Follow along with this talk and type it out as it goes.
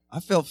I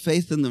felt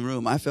faith in the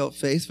room. I felt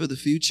faith for the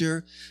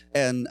future.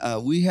 And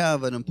we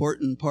have an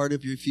important part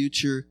of your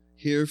future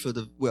here for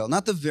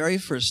not the very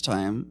first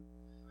time.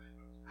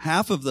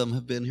 Half of them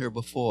have been here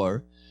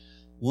before.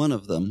 One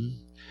of them.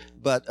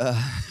 But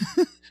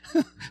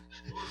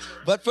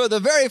but for the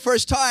very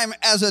first time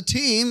as a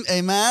team,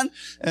 amen,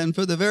 and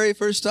for the very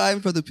first time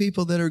for the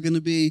people that are going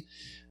to be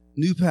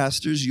new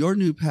pastors, your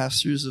new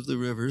pastors of the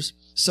Rivers.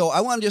 So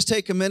I want to just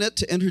take a minute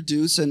to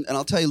introduce, and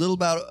I'll tell you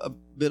a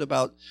bit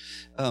about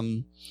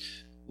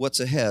what's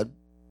ahead.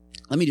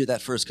 Let me do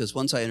that first, because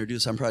once I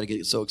introduce, I'm probably going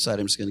to get so excited,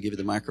 I'm just going to give you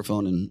the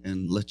microphone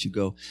and let you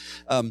go.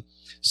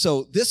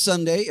 So this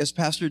Sunday is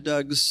Pastor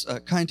Doug's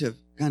kind of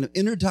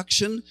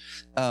introduction,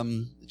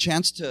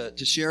 chance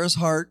to share his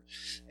heart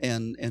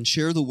and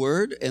share the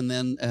word, and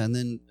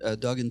then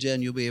Doug and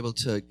Jen, you'll be able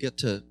to get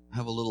to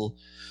have a little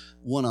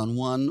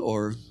one-on-one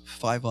or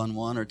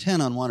 5-on-1 or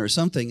 10-on-1 or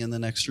something in the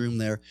next room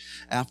there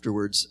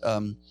afterwards.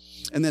 And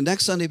then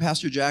next Sunday,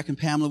 Pastor Jack and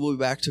Pamela will be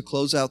back to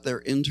close out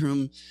their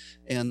interim.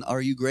 And are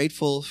you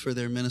grateful for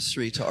their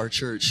ministry to our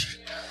church?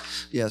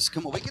 Yes,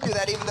 come on. We can do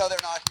that even though they're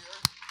not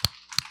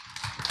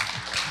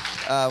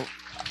here.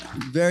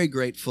 Very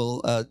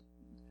grateful.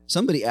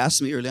 Somebody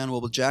asked me early on,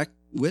 well, will Jack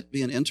Witt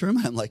be an interim?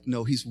 I'm like,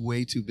 no, he's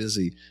way too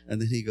busy. And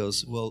then he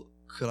goes, well,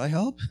 could I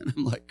help? And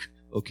I'm like,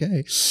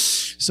 okay.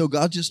 So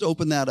God just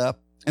opened that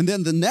up. And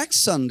then the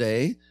next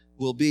Sunday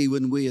will be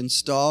when we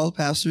install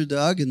Pastor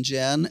Doug and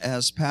Jen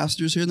as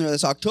pastors here.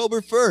 That's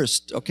October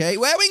 1st, okay?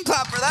 Well, we can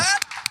clap for that.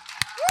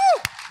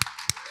 Woo!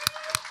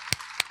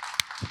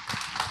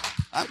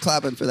 I'm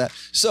clapping for that.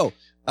 So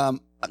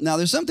now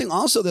there's something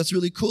also that's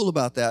really cool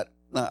about that.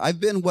 I've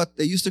been what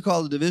they used to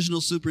call a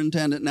divisional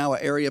superintendent, now an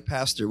area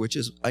pastor, which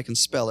is, I can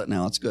spell it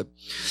now. It's good.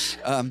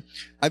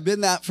 I've been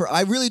that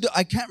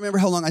I can't remember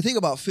how long. I think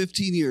about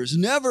 15 years.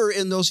 Never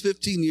in those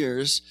 15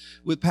 years,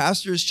 with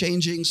pastors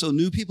changing, so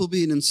new people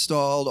being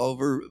installed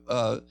over,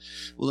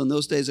 in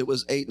those days it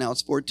was 8, now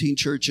it's 14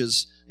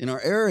 churches in our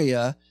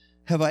area,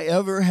 have I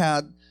ever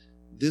had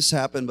this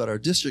happen, but our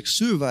district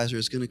supervisor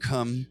is going to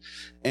come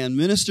and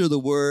minister the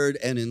word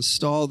and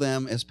install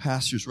them as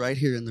pastors right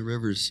here in the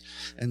Rivers.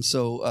 And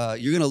so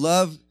you're going to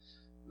love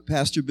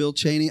Pastor Bill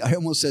Cheney. I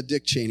almost said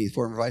Dick Cheney,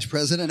 former vice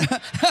president.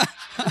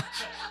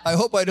 I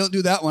hope I don't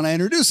do that when I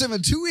introduce him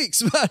in 2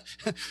 weeks. But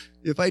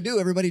if I do,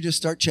 everybody just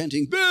start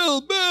chanting, Bill,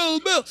 Bill,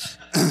 Bill.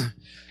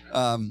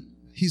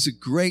 He's a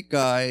great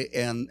guy,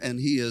 and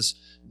he is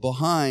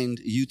behind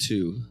you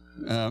two.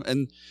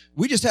 And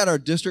we just had our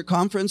district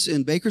conference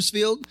in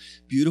Bakersfield,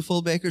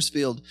 beautiful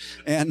Bakersfield,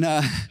 and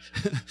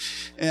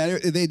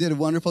and they did a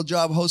wonderful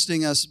job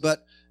hosting us.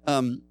 But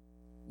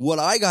what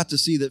I got to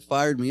see that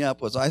fired me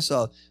up was I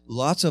saw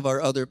lots of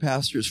our other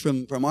pastors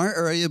from our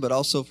area, but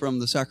also from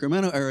the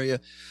Sacramento area,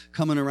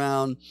 coming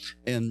around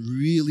and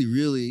really,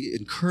 really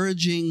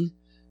encouraging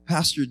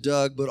Pastor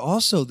Doug. But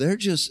also they're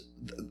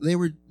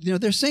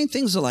saying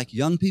things that like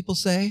young people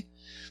say.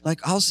 Like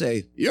I'll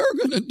say, you're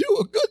going to do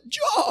a good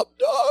job,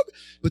 Doug.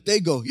 But they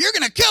go, you're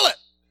going to kill it.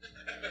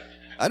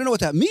 I don't know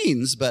what that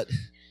means, but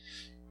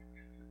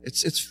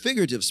it's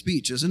figurative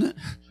speech, isn't it?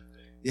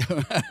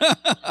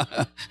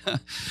 Yeah.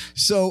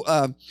 So,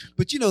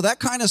 but that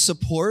kind of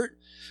support,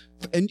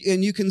 and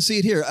you can see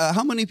it here.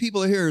 How many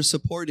people are here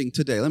supporting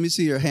today? Let me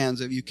see your hands.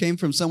 If you came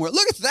from somewhere,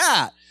 look at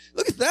that.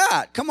 Look at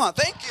that. Come on.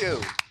 Thank you.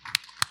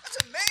 That's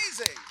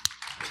amazing.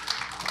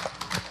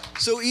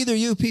 So either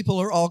you people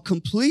are all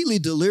completely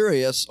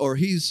delirious, or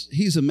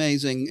he's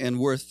amazing and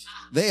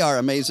they are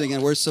amazing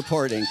and worth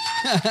supporting.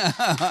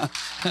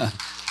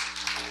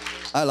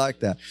 I like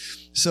that.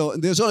 So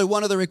there's only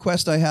one other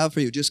request I have for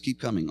you. Just keep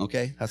coming,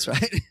 okay? That's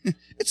right.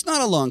 It's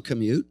not a long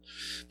commute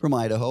from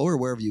Idaho or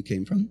wherever you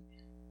came from.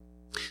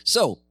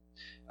 So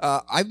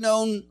I'm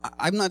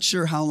not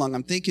sure how long.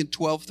 I'm thinking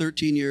 12,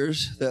 13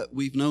 years that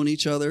we've known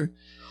each other.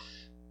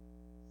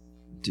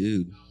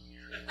 Dude.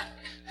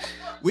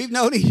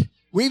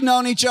 We've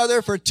known each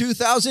other for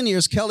 2,000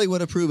 years. Kelly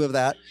would approve of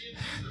that.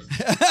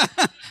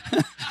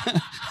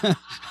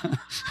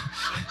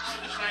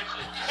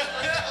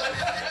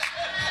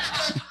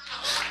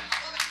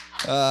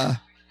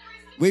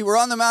 We were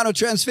on the Mount of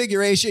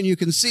Transfiguration. You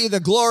can see the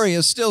glory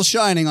is still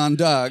shining on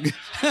Doug.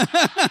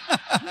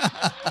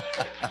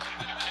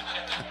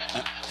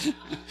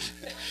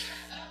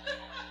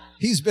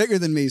 He's bigger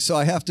than me, so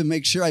I have to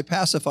make sure I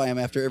pacify him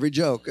after every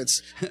joke.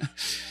 It's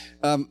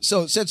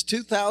so since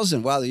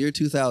 2000, wow, the year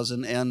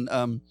 2000, and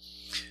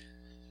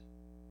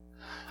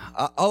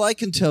all I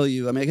can tell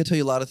you, I can tell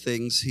you a lot of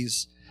things.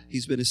 He's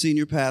been a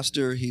senior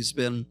pastor. He's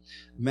been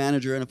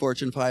manager in a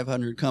Fortune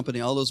 500 company,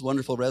 all those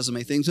wonderful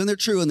resume things, and they're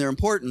true and they're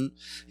important.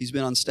 He's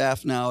been on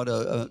staff now at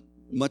a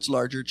much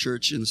larger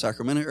church in the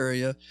Sacramento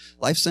area,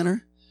 Life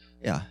Center.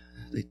 Yeah,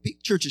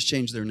 churches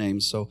change their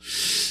names, so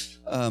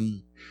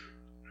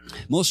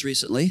most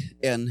recently,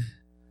 and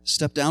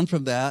stepped down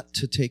from that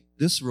to take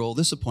this role,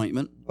 this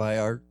appointment by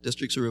our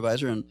district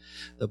supervisor and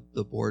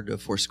the board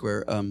of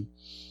Foursquare.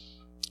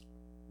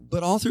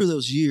 But all through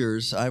those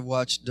years, I've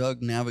watched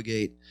Doug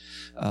navigate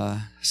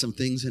some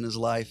things in his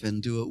life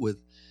and do it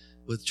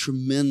with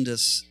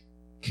tremendous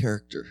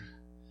character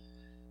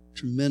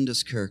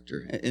Tremendous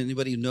character.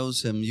 Anybody who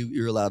knows him,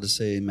 you're allowed to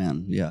say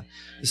amen. Yeah.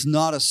 It's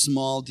not a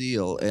small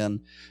deal. And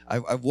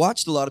I've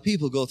watched a lot of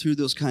people go through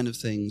those kind of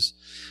things,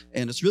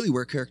 and it's really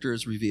where character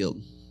is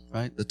revealed,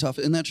 right?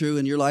 Isn't that true?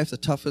 In your life, the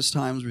toughest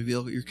times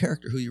reveal your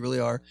character, who you really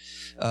are,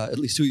 at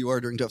least who you are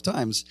during tough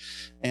times.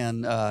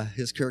 And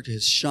his character,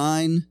 his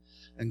shine,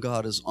 and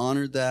God has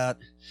honored that.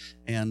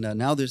 And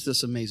now there's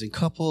this amazing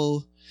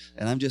couple,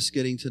 and I'm just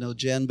getting to know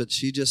Jen, but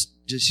she just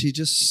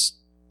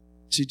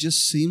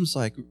seems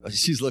like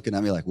she's looking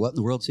at me like, what in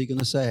the world is he going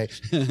to say?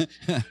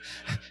 And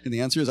the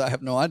answer is, I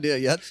have no idea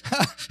yet.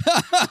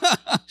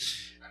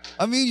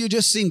 I mean, you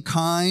just seem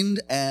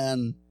kind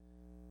and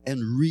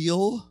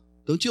real.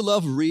 Don't you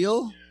love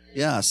real?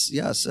 Yes.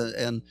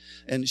 And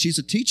she's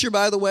a teacher,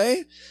 by the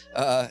way.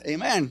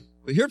 Amen.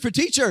 We're here for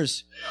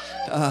teachers.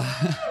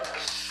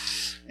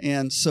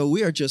 And so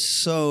we are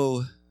just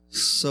so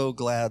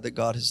glad that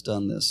God has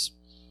done this.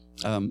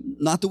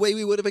 Not the way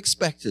we would have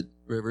expected,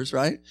 Rivers,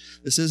 right?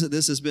 This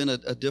has been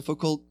a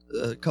difficult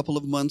couple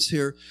of months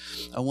here.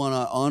 I want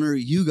to honor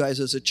you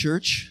guys as a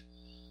church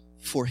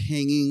for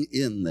hanging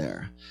in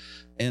there.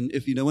 And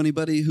if you know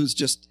anybody who's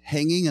just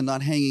hanging and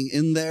not hanging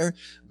in there,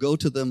 go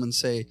to them and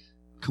say,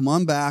 come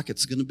on back.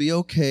 It's going to be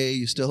okay.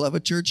 You still have a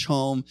church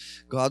home.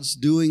 God's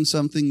doing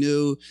something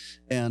new.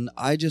 And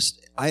I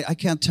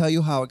can't tell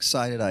you how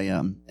excited I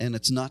am. And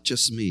it's not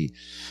just me.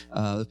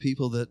 The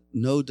people that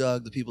know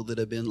Doug, the people that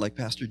have been like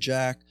Pastor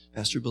Jack,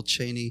 Pastor Bill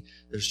Cheney,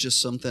 there's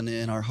just something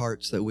in our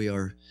hearts that we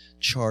are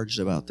charged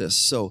about this.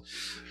 So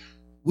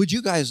would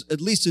you guys,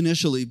 at least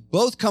initially,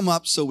 both come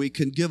up so we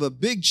can give a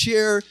big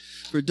cheer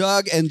for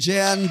Doug and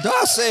Jen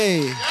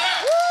Dossie?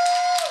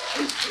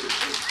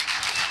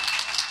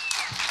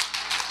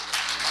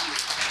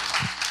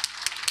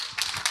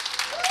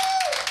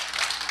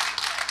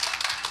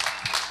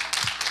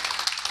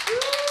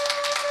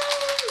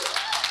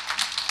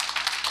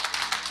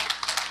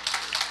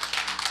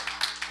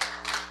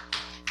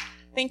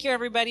 Thank you,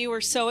 everybody.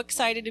 We're so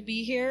excited to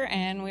be here,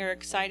 and we're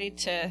excited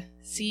to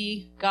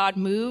see God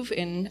move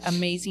in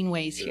amazing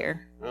ways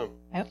here. Yeah.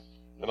 Yep.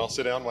 And I'll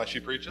sit down while she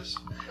preaches.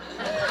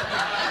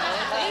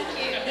 Thank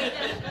you.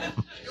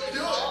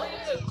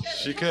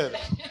 She could.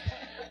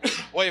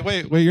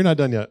 Wait, you're not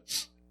done yet.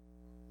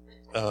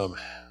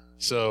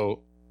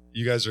 So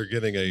you guys are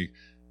getting a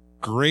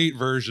great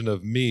version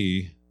of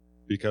me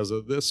because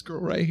of this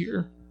girl right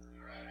here.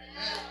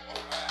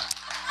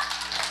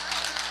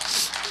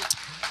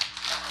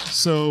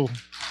 So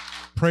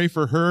pray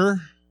for her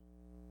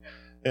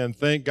and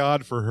thank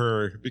God for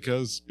her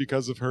because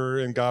of her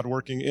and God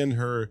working in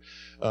her,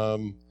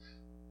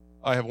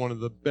 I have one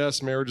of the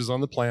best marriages on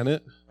the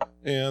planet.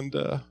 And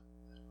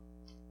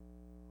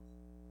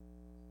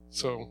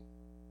so,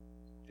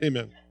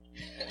 amen.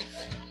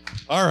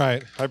 All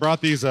right, I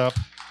brought these up.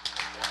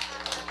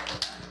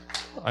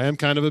 I am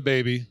kind of a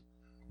baby,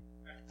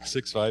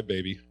 6'5"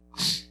 baby.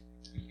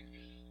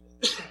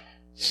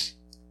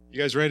 You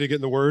guys ready to get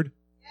in the Word?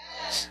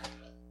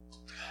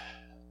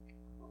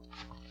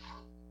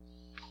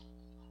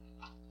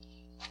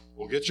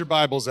 Well, get your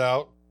Bibles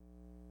out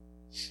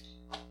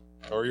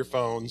or your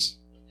phones.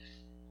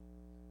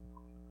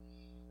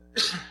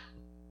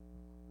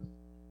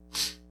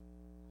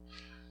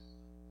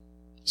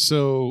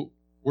 So,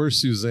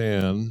 where's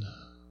Suzanne?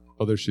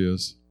 Oh, there she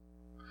is.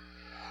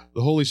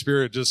 The Holy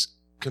Spirit just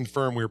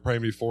confirmed we were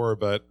praying before,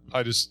 but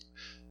the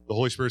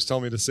Holy Spirit's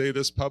telling me to say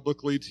this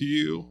publicly to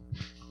you.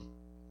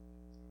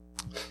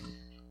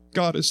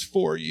 God is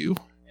for you,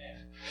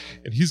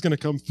 and He's going to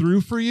come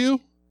through for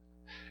you.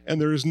 And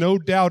there is no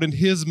doubt in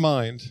His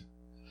mind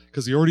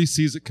because He already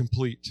sees it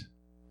complete.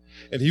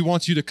 And He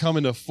wants you to come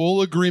into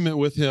full agreement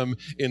with Him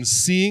in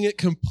seeing it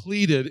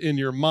completed in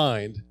your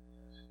mind.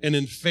 And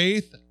in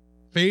faith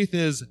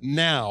is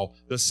now,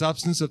 the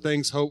substance of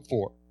things hoped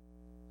for.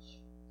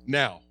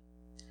 Now.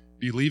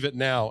 Believe it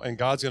now. And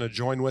God's going to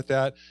join with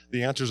that.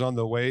 The answer's on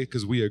the way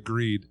because we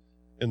agreed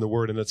in the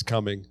Word and it's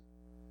coming.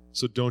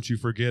 So don't you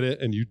forget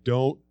it. And you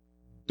don't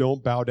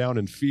bow down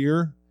in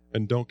fear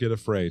and don't get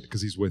afraid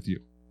because He's with you.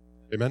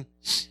 Amen?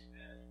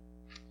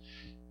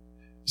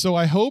 So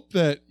I hope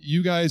that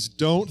you guys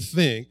don't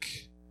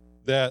think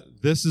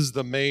that this is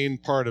the main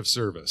part of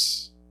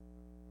service.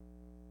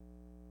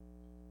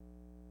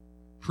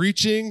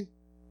 Preaching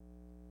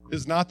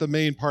is not the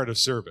main part of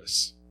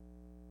service.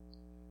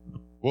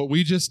 What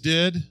we just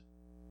did,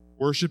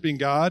 worshiping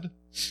God,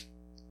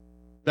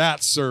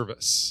 that's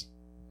service.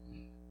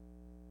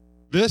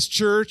 This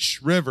church,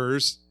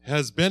 Rivers,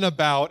 has been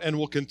about and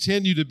will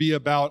continue to be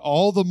about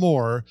all the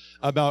more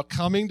about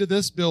coming to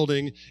this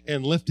building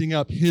and lifting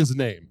up His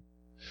name.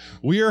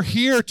 We are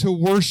here to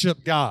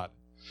worship God.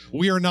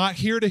 We are not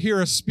here to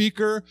hear a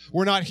speaker.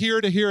 We're not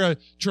here to hear a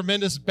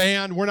tremendous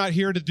band. We're not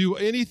here to do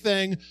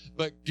anything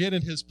but get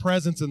in His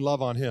presence and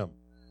love on Him.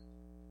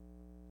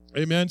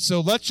 Amen. So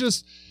let's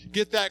just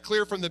get that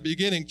clear from the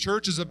beginning.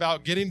 Church is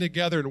about getting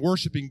together and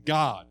worshiping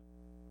God.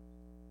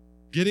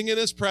 Getting in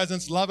His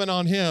presence, loving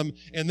on Him,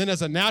 and then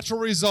as a natural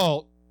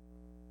result,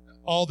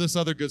 all this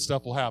other good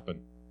stuff will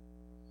happen.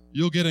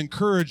 You'll get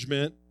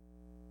encouragement,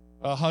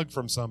 a hug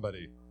from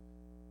somebody.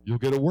 You'll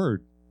get a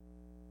word.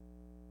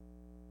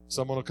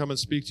 Someone will come and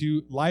speak to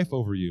you life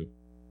over you.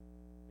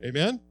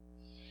 Amen?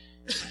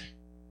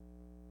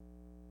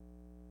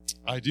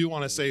 I do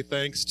want to say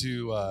thanks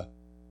to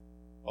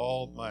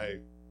all my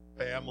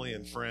family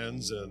and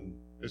friends, and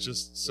it's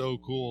just so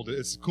cool.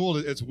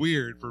 It's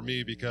weird for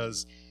me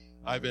because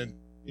I've been,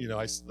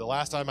 the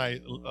last time I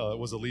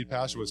was a lead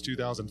pastor was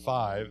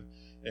 2005,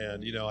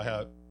 and, I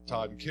have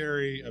Todd and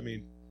Carrie. I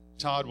mean,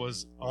 Todd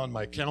was on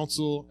my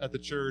council at the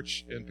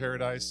church in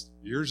Paradise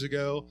years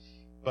ago,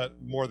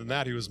 but more than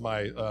that, he was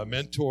my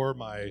mentor,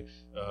 my,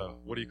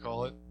 what do you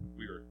call it?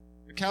 We were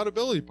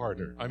accountability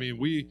partner. I mean,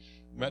 we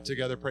met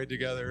together, prayed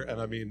together, and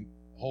I mean,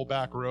 whole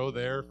back row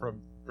there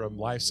from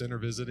Life Center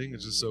visiting.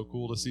 It's just so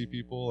cool to see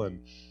people,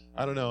 and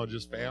I don't know,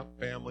 just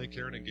family,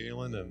 Karen and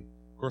Galen, and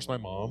of course my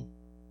mom.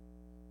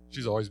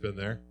 She's always been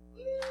there.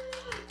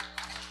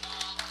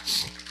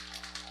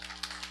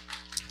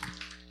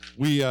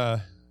 We,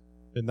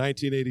 in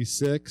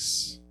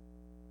 1986,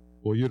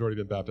 well, you'd already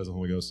been baptized in the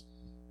Holy Ghost.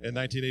 In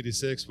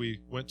 1986, we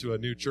went to a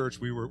new church.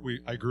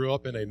 I grew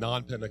up in a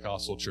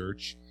non-Pentecostal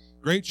church.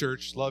 Great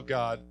church, love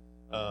God.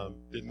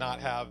 Did not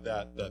have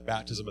that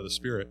baptism of the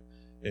Spirit.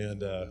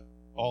 And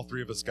all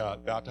three of us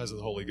got baptized in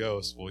the Holy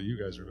Ghost. Well, you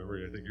guys remember.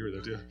 I think you were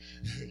there too.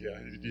 Yeah,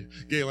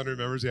 Galen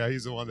remembers. Yeah,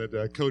 he's the one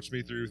that coached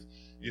me through,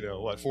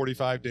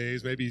 45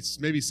 days, maybe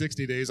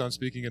 60 days on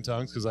speaking in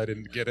tongues because I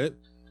didn't get it.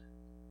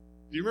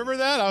 Do you remember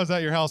that? I was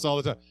at your house all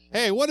the time.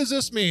 Hey, what does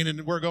this mean?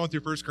 And we're going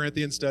through 1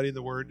 Corinthians, studying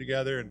the Word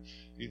together. And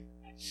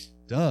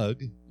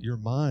Doug, your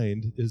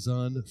mind is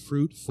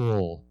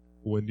unfruitful.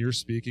 When you're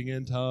speaking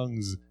in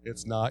tongues,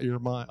 it's not your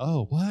mind.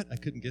 Oh, what? I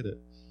couldn't get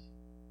it.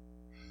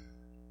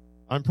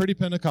 I'm pretty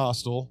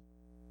Pentecostal.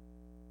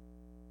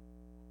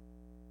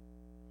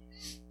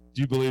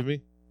 Do you believe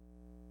me?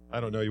 I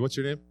don't know you. What's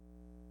your name?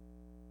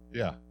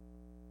 Yeah.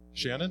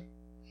 Shannon?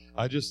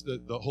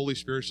 The Holy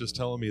Spirit's just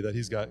telling me that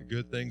he's got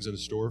good things in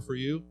store for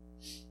you.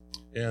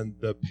 And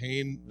the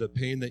pain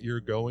that you're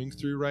going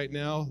through right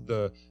now,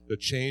 the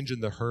change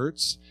and the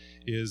hurts,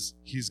 is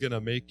he's going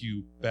to make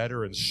you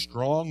better and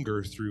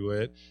stronger through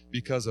it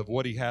because of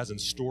what he has in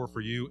store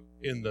for you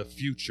in the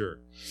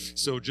future.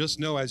 So just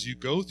know as you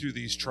go through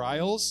these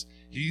trials,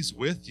 he's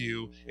with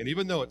you. And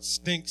even though it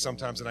stinks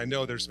sometimes, and I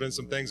know there's been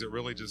some things that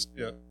really just,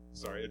 it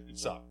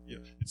sucks. Yeah,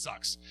 it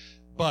sucks.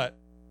 But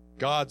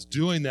God's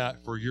doing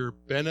that for your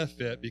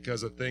benefit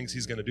because of things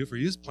he's going to do for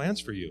you. He has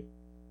plans for you.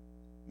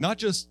 Not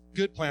just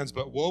good plans,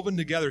 but woven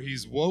together.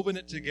 He's woven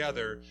it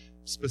together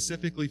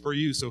specifically for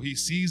you. So he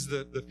sees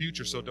the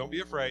future. So don't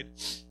be afraid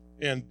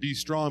and be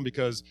strong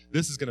because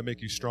this is going to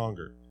make you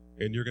stronger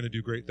and you're going to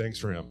do great things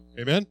for him.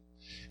 Amen?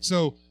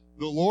 So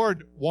the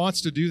Lord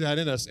wants to do that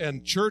in us.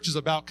 And church is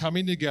about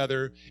coming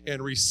together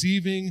and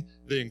receiving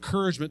the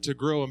encouragement to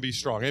grow and be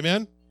strong.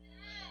 Amen?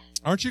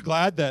 Aren't you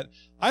glad that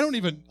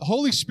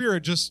Holy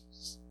Spirit just,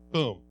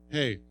 boom,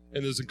 hey,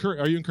 and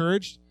are you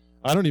encouraged?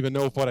 I don't even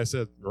know if what I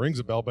said rings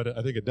a bell, but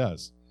I think it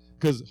does.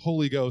 Because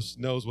Holy Ghost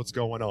knows what's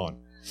going on,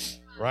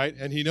 right?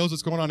 And he knows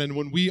what's going on. And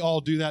when we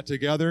all do that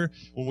together,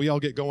 when we all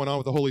get going on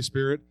with the Holy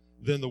Spirit,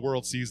 then the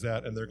world sees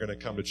that and they're going to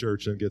come to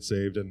church and get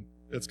saved. And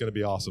it's going to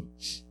be awesome.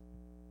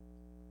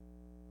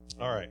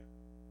 All right.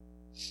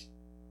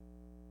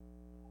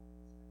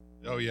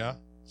 Oh, yeah?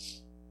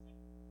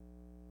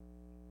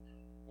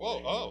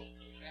 Whoa, oh.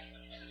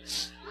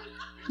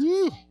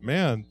 Woo,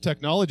 man,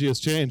 technology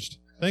has changed.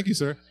 Thank you,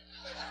 sir.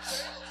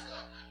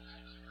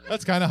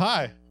 That's kind of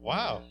high.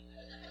 Wow.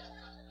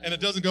 And it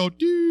doesn't go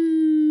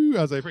doo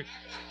as I preach.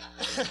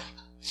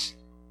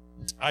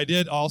 I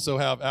did also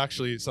have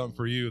actually something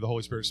for you. The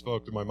Holy Spirit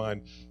spoke to my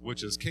mind,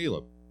 which is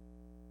Caleb.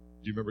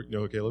 Do you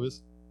know who Caleb is?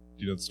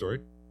 Do you know the story?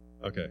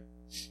 Okay,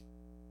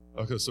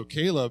 so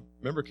Caleb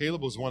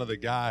was one of the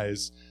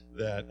guys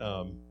that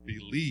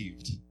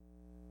believed.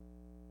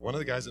 One of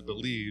the guys that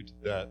believed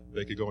that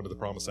they could go into the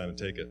promised land and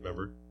take it,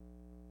 remember?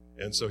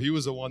 And so he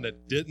was the one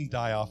that didn't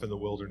die off in the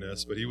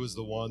wilderness, but he was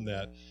the one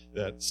that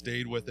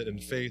stayed with it in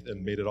faith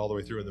and made it all the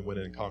way through and then went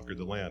in and conquered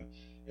the land.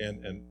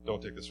 And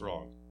don't take this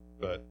wrong,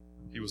 but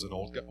he was an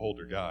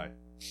older guy.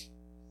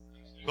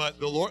 But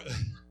the Lord,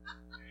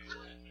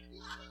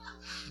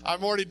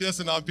 I'm already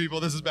dissing on people.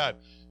 This is bad.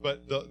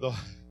 But the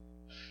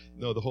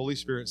Holy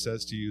Spirit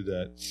says to you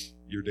that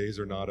your days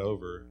are not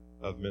over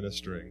of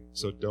ministering.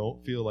 So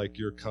don't feel like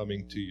you're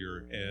coming to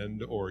your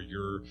end or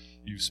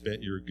you've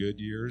spent your good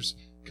years,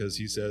 because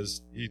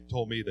he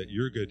told me that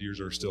your good years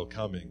are still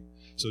coming.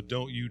 So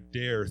don't you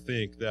dare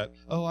think that,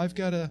 I've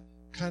got to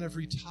kind of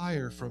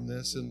retire from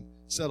this and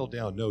settle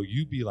down. No,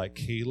 you be like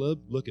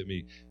Caleb. Look at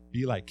me.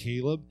 Be like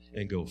Caleb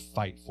and go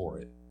fight for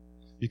it,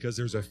 because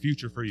there's a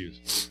future for you.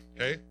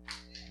 Okay?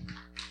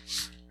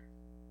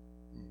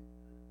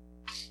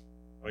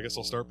 I guess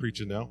I'll start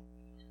preaching now.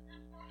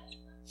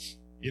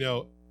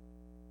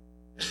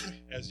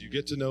 As you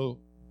get to know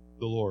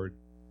the Lord,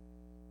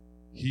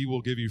 he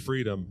will give you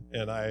freedom.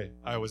 And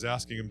I was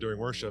asking him during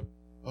worship,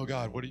 oh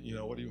God, what do you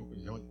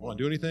want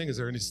to do anything? Is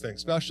there anything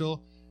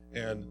special?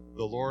 And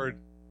the Lord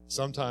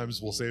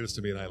sometimes will say this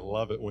to me, and I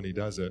love it when he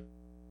does it.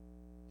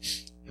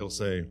 He'll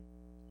say,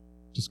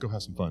 Just go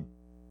have some fun.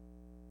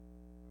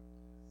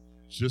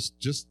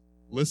 Just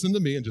listen to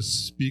me and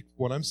just speak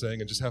what I'm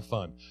saying and just have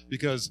fun.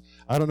 Because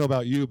I don't know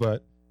about you,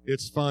 but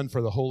it's fun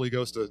for the Holy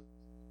Ghost to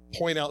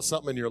point out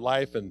something in your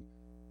life and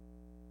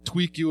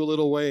tweak you a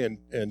little way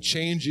and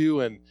change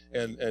you and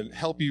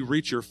help you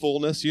reach your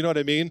fullness. You know what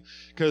I mean?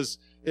 Because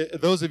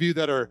those of you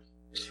that are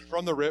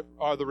from the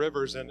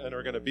rivers and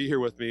are going to be here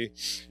with me,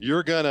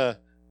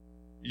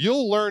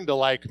 you'll learn to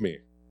like me.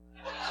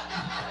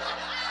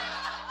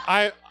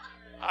 Right?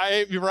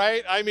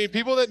 I mean,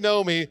 people that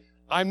know me,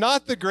 I'm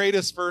not the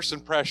greatest first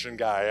impression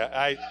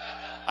guy.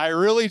 I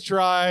really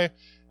try.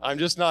 I'm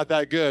just not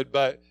that good.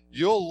 But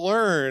you'll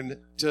learn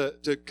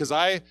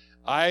because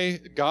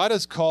God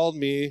has called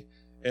me,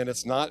 and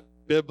it's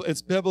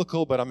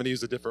biblical, but I'm going to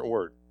use a different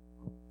word.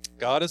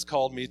 God has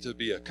called me to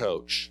be a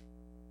coach.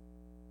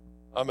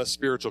 I'm a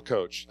spiritual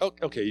coach. Oh,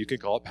 okay, you can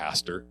call it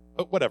pastor,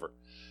 whatever.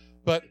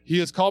 But he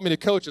has called me to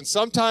coach, and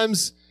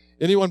sometimes,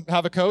 anyone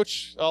have a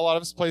coach? A lot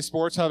of us play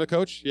sports, have a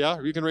coach? Yeah,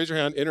 you can raise your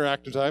hand,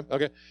 interaction time.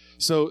 Okay.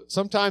 So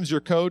sometimes your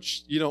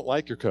coach, you don't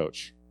like your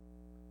coach.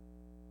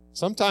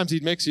 Sometimes he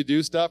makes you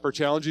do stuff or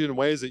challenge you in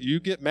ways that you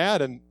get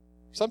mad and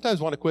sometimes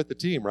want to quit the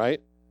team,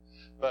 right?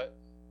 But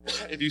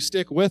if you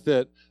stick with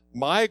it,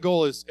 my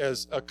goal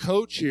as a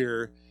coach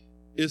here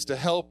is to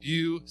help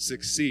you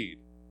succeed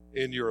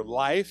in your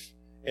life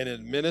and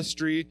in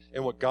ministry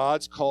and what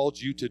God's called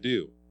you to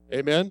do.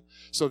 Amen?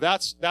 So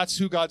that's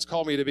who God's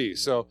called me to be.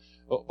 So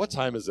what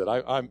time is it?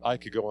 I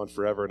could go on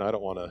forever, and I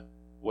don't want to.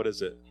 What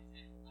is it?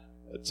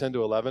 10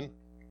 to 11?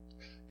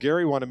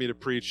 Gary wanted me to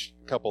preach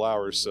a couple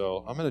hours,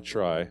 so I'm going to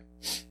try.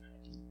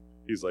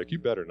 He's like, you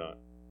better not.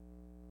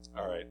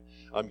 All right.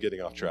 I'm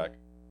getting off track.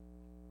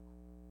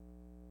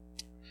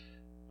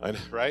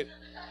 Right?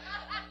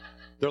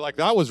 They're like,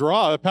 that was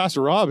Rob,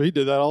 Pastor Rob. He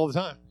did that all the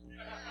time.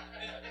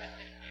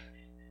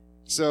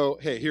 So,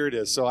 hey, here it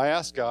is. So I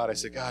asked God, I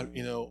said, God,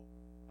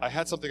 I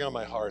had something on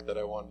my heart that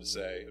I wanted to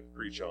say and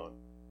preach on.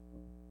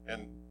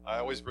 And I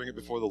always bring it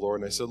before the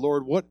Lord. And I said,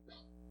 Lord, what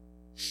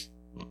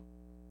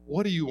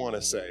do you want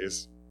to say?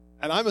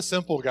 And I'm a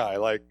simple guy.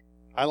 Like,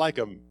 I like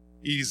them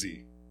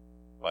easy.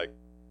 Like,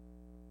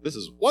 this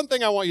is one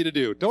thing I want you to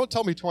do. Don't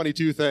tell me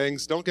 22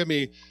 things. Don't give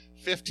me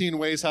 15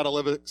 ways how to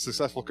live a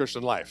successful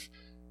Christian life.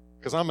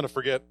 Because I'm going to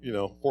forget,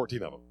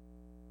 14 of them.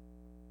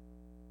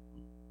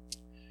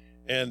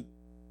 And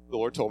the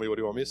Lord told me, what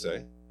do you want me to say?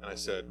 And I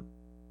said,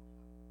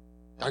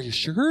 are you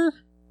sure?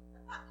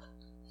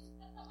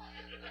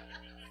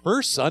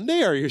 First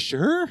Sunday, are you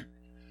sure?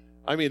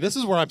 I mean, this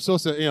is where I'm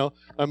supposed to,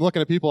 I'm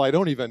looking at people I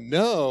don't even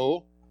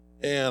know,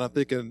 and I'm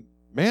thinking,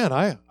 man,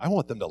 I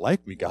want them to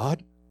like me,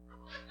 God.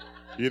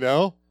 This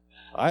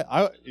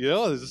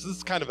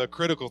is kind of a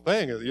critical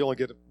thing. You only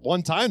get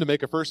one time to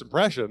make a first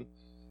impression.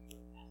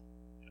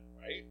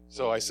 Right?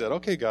 So I said,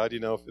 okay, God,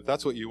 if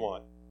that's what you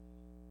want.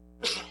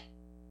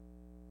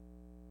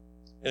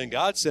 And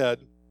God said,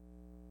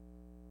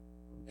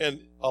 and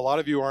a lot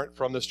of you aren't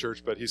from this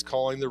church, but he's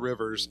calling the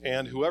rivers,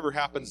 and whoever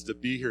happens to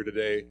be here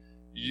today,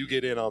 you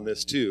get in on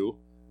this too.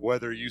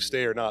 Whether you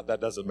stay or not,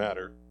 that doesn't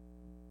matter.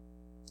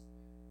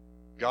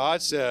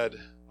 God said,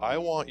 I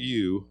want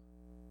you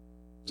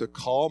to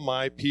call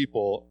my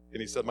people,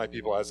 and he said my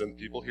people as in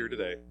people here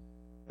today,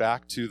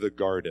 back to the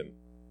garden.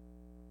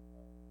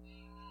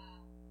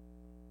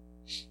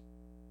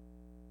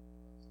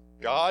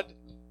 God's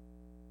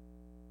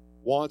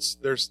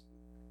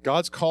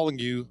calling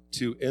you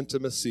to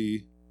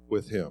intimacy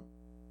with him.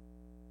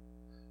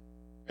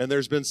 And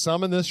there's been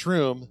some in this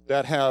room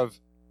that have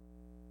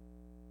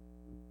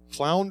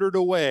floundered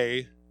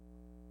away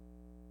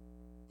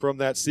from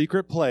that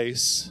secret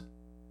place,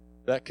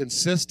 that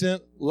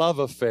consistent love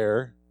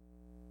affair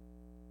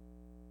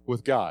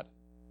with God.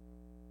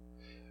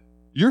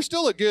 You're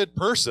still a good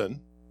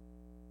person.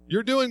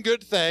 You're doing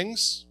good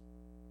things.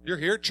 You're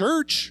here at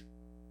church.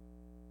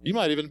 You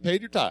might even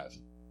paid your tithe.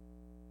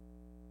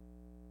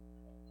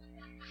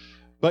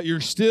 But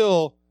you're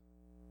still,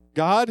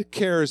 God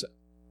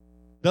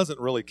doesn't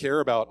really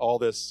care about all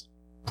this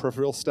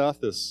peripheral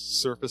stuff, this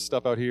surface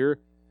stuff out here.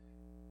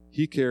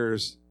 He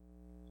cares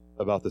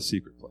about the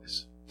secret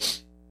place.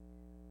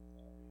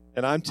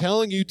 And I'm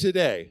telling you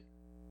today,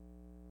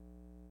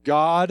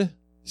 God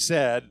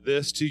said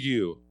this to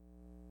you.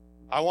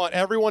 I want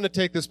everyone to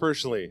take this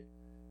personally.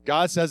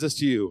 God says this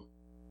to you.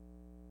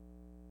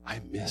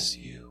 I miss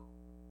you.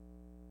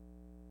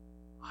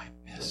 I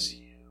miss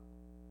you.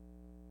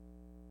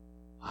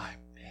 I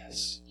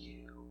miss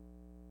you.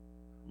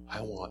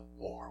 I want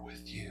more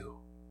with you.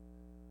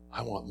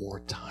 I want more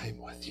time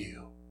with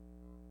you.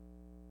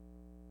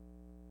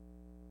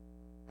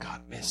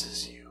 God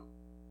misses you.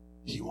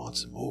 He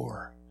wants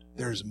more.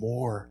 There's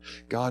more.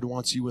 God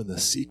wants you in the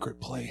secret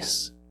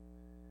place.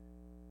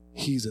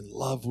 He's in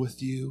love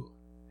with you.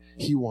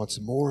 He wants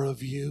more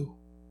of you.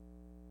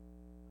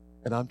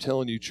 And I'm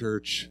telling you,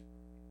 church,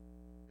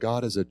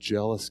 God is a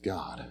jealous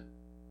God.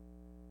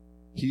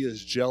 He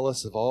is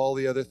jealous of all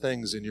the other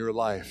things in your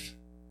life.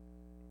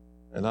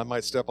 And I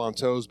might step on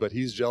toes, but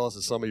he's jealous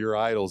of some of your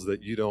idols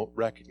that you don't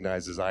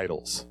recognize as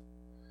idols.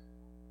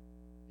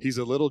 He's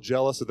a little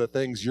jealous of the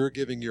things you're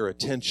giving your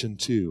attention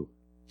to.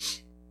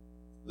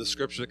 The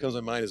scripture that comes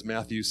to mind is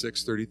Matthew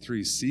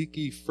 6:33. Seek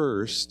ye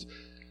first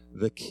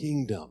the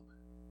kingdom.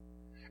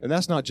 And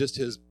that's not just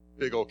his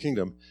big old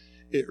kingdom.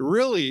 It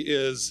really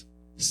is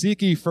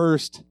seek ye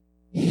first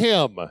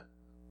him.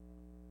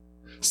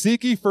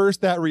 Seek ye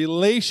first that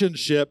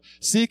relationship.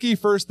 Seek ye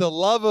first the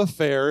love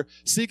affair.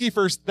 Seek ye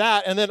first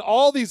that. And then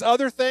all these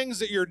other things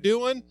that you're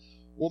doing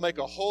will make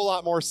a whole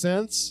lot more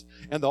sense,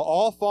 and they'll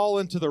all fall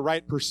into the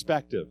right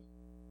perspective.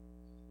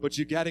 But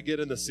you got to get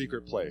in the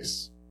secret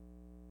place.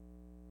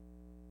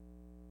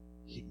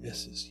 He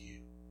misses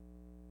you.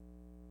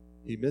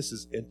 He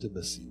misses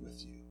intimacy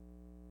with you.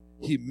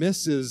 He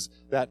misses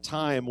that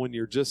time when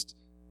you're just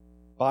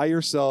by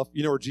yourself.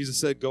 You know where Jesus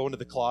said, go into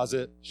the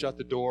closet, shut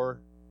the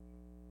door,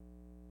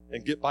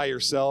 and get by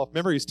yourself.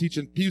 Remember, he was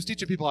teaching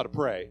people how to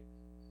pray.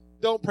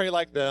 Don't pray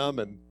like them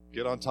and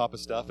get on top of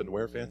stuff and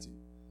wear fancy.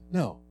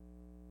 No.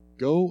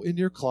 Go in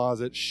your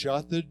closet,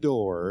 shut the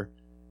door,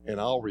 and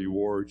I'll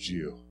reward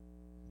you.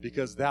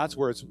 Because that's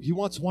where he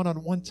wants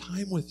one-on-one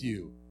time with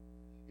you.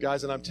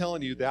 Guys, and I'm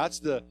telling you, that's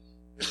the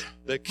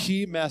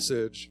key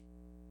message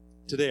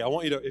today. I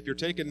want you to, if you're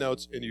taking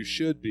notes, and you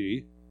should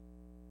be,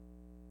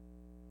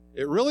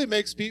 it really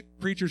makes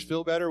preachers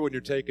feel better when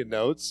you're taking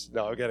notes.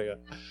 No, I'm kidding.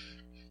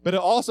 But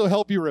it also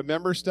helps you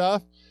remember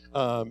stuff.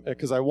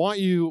 Because I want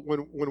you,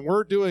 when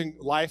we're doing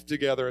life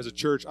together as a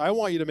church, I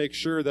want you to make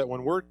sure that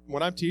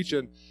when I'm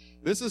teaching,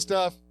 this is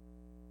stuff,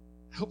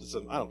 I hope this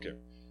doesn't, I don't care.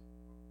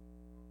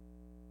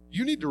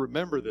 You need to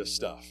remember this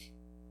stuff.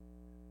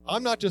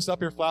 I'm not just up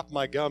here flapping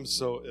my gums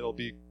so it'll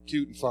be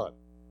cute and fun.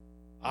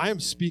 I am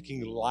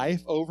speaking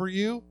life over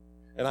you,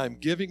 and I'm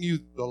giving you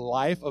the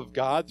life of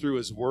God through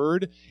his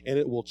word, and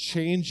it will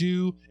change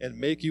you and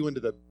make you into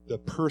the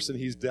person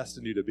he's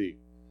destined you to be.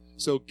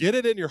 So get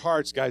it in your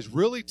hearts, guys.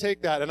 Really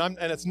take that.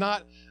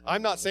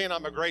 I'm not saying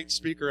I'm a great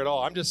speaker at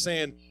all. I'm just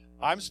saying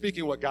I'm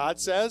speaking what God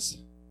says.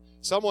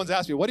 Someone's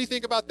asked me, what do you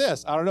think about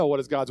this? I don't know. What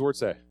does God's word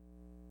say?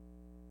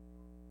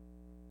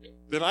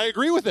 Then I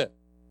agree with it.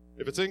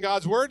 If it's in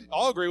God's word,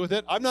 I'll agree with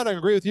it. I'm not going to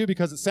agree with you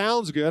because it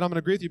sounds good. I'm going to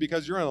agree with you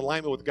because you're in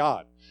alignment with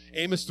God.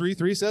 Amos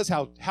 3:3 says,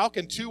 how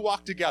can two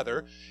walk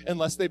together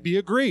unless they be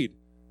agreed?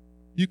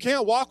 You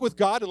can't walk with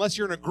God unless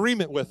you're in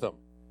agreement with him.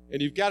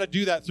 And you've got to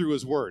do that through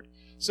his word.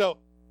 So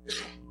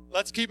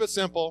let's keep it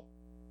simple.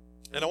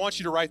 And I want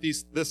you to write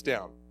this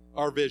down,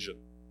 our vision.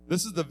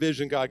 This is the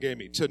vision God gave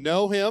me, to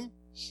know him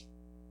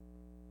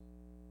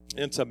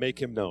and to make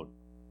him known.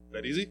 Is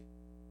that easy?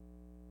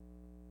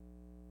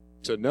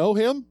 To know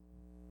him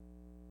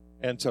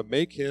and to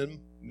make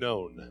him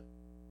known.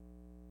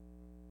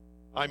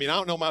 I mean, I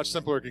don't know how much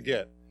simpler it can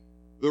get.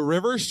 The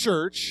Rivers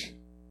Church,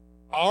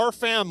 our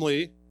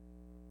family,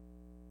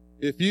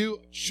 if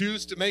you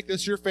choose to make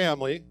this your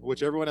family,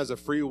 which everyone has a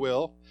free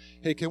will,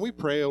 hey, can we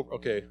pray over,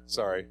 okay,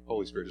 sorry,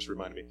 Holy Spirit just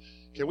reminded me.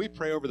 Can we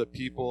pray over the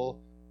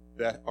people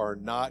that are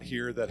not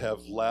here that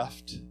have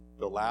left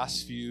the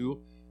last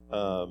few,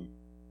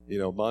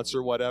 months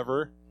or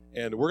whatever?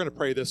 And we're going to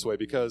pray this way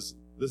because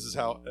this is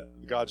how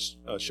God's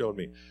shown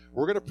me.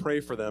 We're going to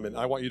pray for them, and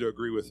I want you to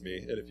agree with me.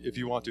 And if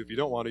you want to, if you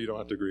don't want to, you don't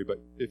have to agree.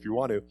 But if you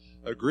want to,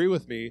 agree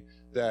with me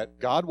that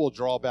God will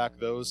draw back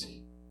those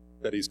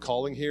that he's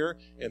calling here,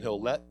 and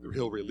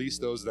he'll release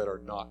those that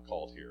are not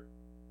called here.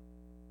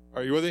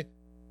 Are you with me?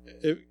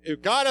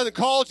 If God hasn't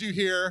called you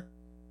here,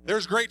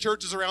 there's great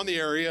churches around the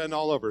area and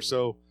all over.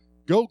 So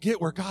go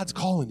get where God's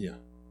calling you.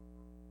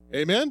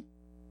 Amen?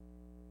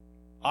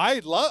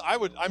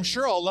 I'm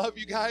sure I'll love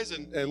you guys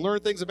and learn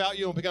things about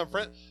you and become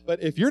friends.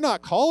 But if you're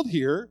not called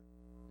here,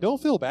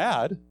 don't feel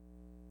bad.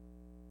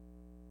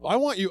 I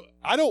don't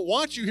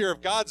want you here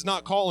if God's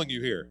not calling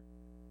you here.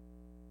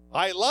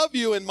 I love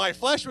you, and my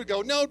flesh would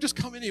go, no, just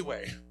come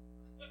anyway.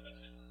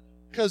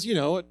 Because,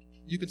 you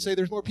could say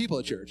there's more people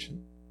at church.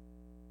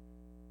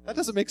 That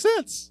doesn't make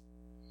sense.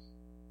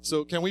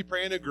 So can we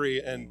pray and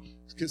agree? And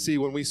see,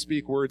 when we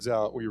speak words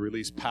out, we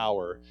release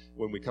power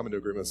when we come into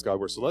agreement with God's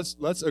word. So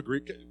let's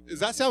agree. Does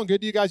that sound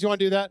good to you guys? You want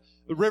to do that?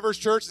 The Rivers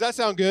Church, does that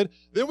sound good?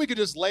 Then we could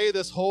just lay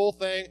this whole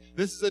thing.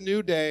 This is a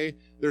new day.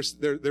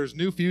 There's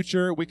new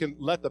future. We can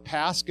let the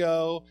past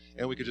go,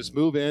 and we can just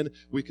move in.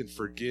 We can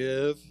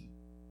forgive.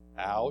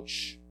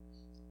 Ouch.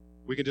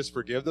 We can just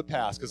forgive the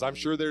past, because I'm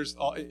sure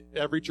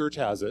every church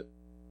has it.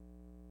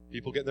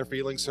 People getting their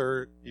feelings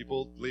hurt,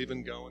 people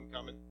leaving, going,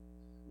 coming.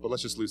 But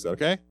let's just lose that,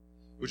 okay?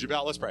 Would you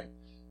bow? Let's pray.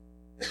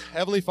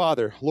 Heavenly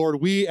Father,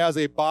 Lord, we as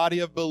a body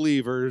of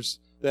believers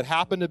that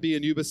happen to be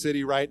in Yuba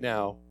City right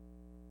now,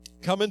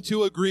 come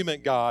into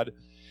agreement, God,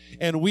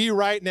 and we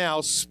right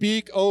now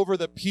speak over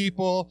the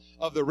people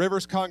of the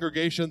Rivers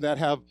congregation that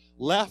have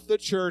left the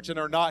church and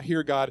are not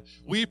here, God.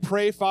 We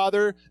pray,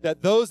 Father,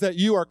 that those that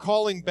you are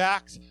calling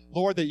back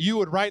Lord, that you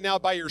would right now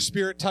by your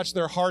Spirit touch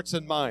their hearts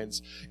and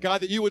minds.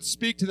 God, that you would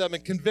speak to them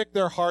and convict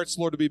their hearts,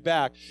 Lord, to be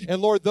back.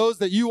 And Lord, those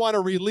that you want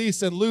to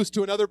release and loose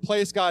to another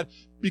place, God,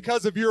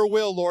 because of your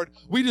will, Lord,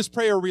 we just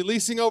pray a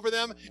releasing over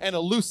them and a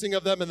loosing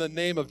of them in the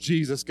name of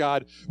Jesus,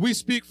 God. We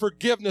speak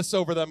forgiveness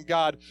over them,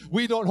 God.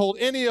 We don't hold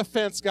any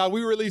offense, God.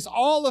 We release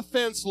all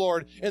offense,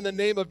 Lord, in the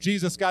name of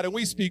Jesus, God. And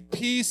we speak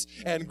peace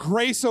and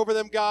grace over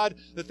them, God,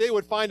 that they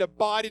would find a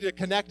body to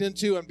connect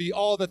into and be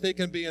all that they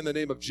can be in the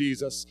name of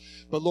Jesus.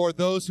 But Lord,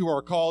 those who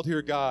are called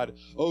here, God,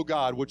 oh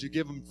God, would you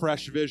give them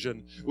fresh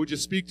vision? Would you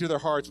speak to their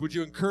hearts? Would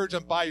you encourage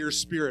them by your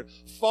Spirit?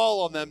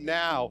 Fall on them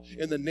now.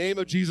 In the name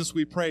of Jesus,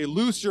 we pray.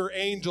 Loose your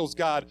angels,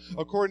 God,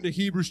 according to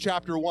Hebrews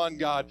chapter 1,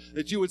 God,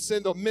 that you would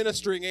send the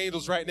ministering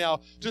angels right now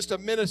just to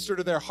minister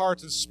to their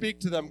hearts and speak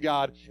to them,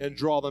 God, and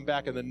draw them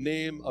back in the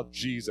name of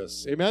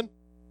Jesus. Amen?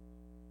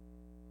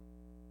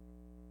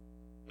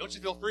 Don't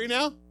you feel free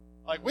now?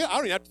 Like, I don't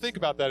even have to think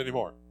about that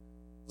anymore.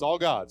 It's all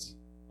God's.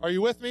 Are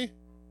you with me?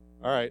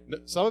 All right.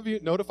 Some of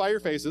you, notify your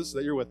faces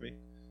that you're with me.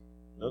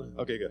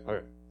 Okay, good. All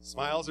right.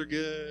 Smiles are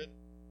good.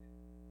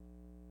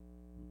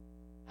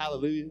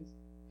 Hallelujah.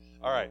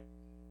 All right.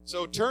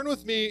 So turn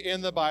with me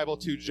in the Bible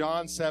to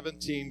John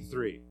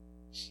 17:3.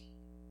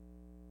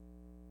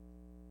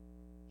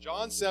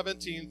 John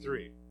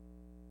 17:3.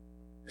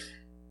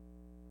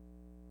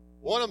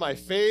 One of my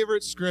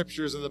favorite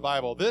scriptures in the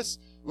Bible.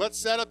 Let's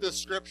set up this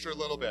scripture a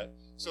little bit.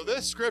 So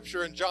this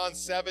scripture in John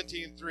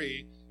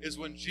 17:3 is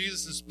when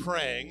Jesus is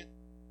praying.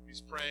 He's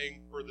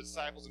praying for the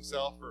disciples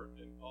himself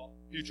and all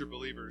future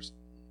believers.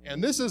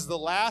 And this is the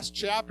last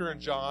chapter in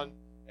John.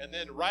 And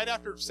then right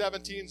after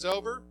 17's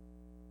over,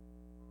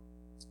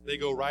 they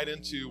go right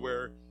into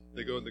where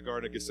they go in the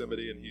Garden of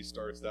Gethsemane, and he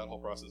starts that whole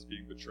process,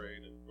 being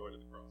betrayed and going to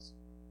the cross.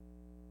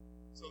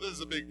 So this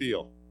is a big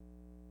deal.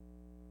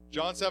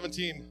 John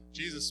 17,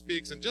 Jesus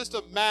speaks, and just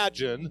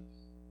imagine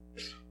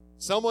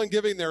someone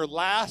giving their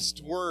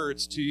last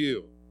words to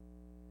you.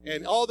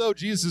 And although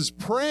Jesus is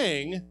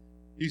praying,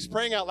 he's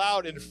praying out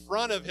loud in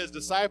front of his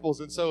disciples,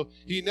 and so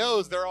he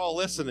knows they're all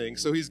listening.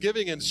 So he's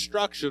giving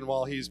instruction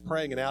while he's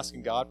praying and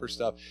asking God for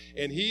stuff.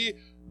 And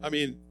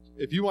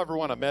if you ever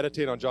want to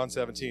meditate on John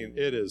 17,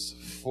 it is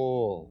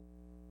full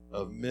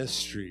of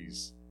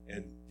mysteries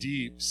and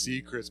deep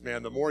secrets,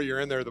 man. The more you're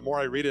in there, the more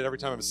I read it. Every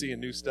time I'm seeing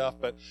new stuff,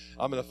 but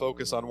I'm going to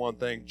focus on one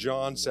thing.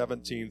 John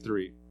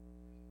 17:3.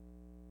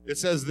 It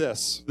says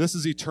this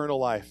is eternal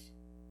life,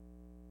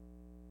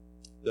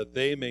 that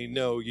they may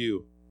know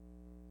you,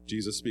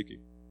 Jesus speaking,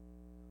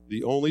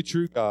 the only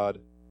true God,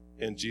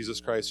 and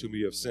Jesus Christ whom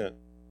you have sent.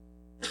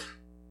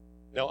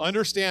 Now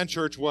understand,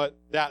 church, what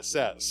that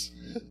says.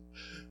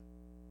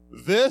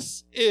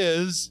 This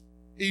is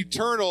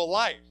eternal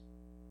life.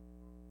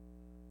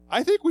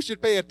 I think we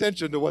should pay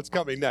attention to what's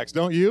coming next,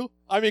 don't you?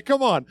 I mean,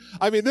 come on.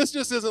 I mean, this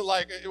just isn't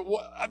like,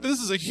 this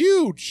is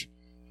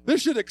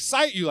this should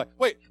excite you. Like,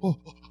 wait,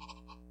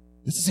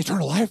 this is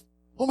eternal life?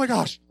 Oh my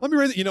gosh, let me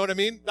read it. You know what I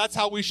mean? That's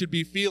how we should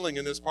be feeling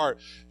in this part.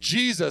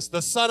 Jesus,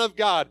 the Son of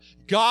God,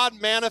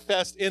 God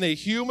manifest in a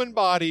human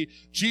body,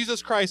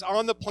 Jesus Christ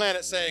on the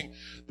planet saying,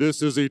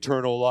 this is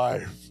eternal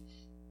life.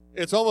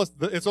 It's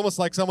almost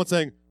like someone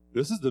saying,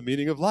 this is the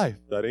meaning of life,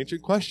 that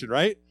ancient question,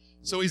 right?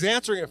 So he's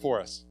answering it for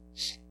us.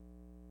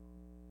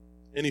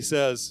 And he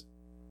says,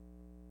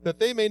 that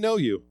they may know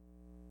you.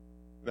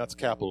 That's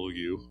capital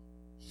U,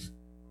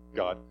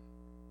 God.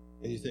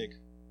 And you think,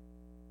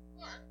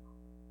 all right.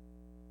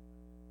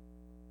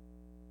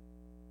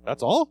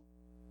 That's all?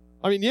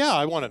 I mean, yeah,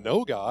 I want to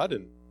know God,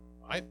 and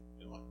I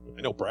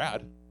know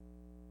Brad.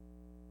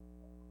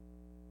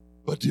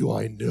 But do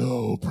I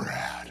know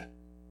Brad?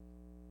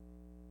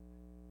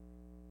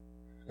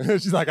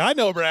 She's like, I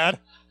know Brad.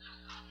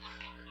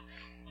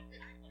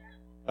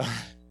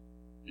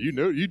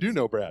 You do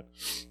know Brad.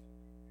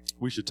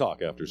 We should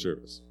talk after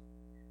service.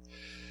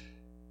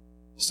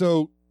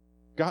 So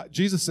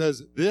Jesus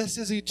says, this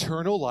is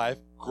eternal life.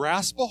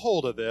 Grasp a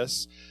hold of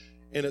this.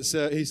 And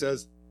he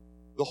says,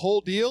 the whole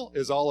deal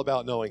is all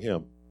about knowing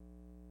him.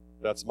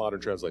 That's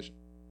modern translation.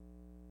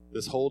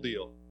 This whole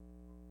deal.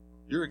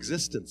 Your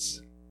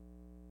existence.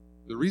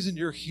 The reason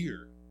you're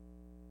here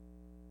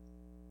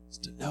is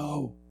to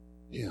know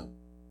him.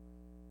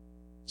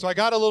 So I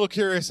got a little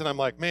curious, and I'm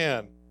like,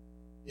 man,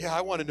 yeah,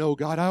 I want to know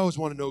God. I always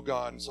want to know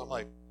God. And so I'm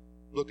like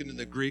looking in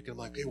the Greek, and I'm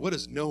like, hey, what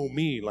does know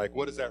mean? Like,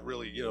 what does that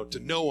really, to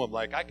know him?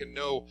 Like, I can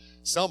know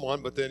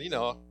someone, but then,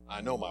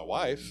 I know my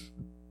wife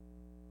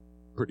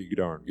pretty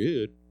darn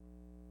good,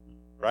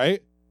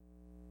 right?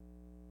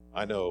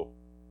 I know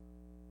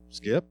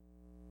Skip,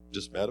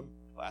 just met him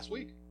last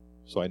week,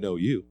 so I know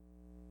you.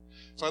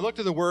 So I looked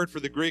at the word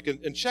for the Greek,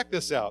 and check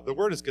this out. The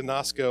word is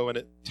gnosko, and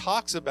it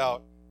talks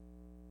about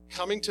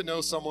coming to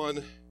know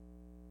someone,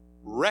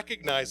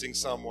 recognizing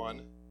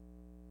someone,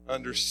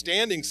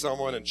 understanding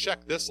someone, and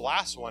check this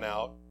last one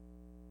out,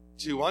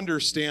 to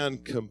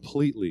understand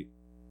completely.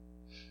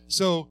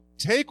 So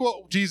take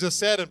what Jesus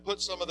said and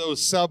put some of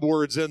those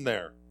subwords in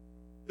there.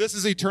 This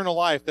is eternal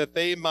life, that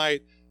they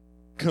might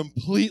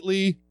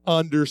completely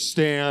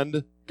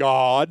understand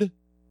God.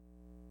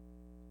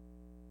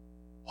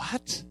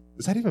 What?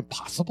 Is that even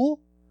possible?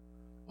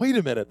 Wait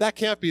a minute. That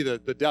can't be the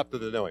depth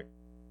of the knowing.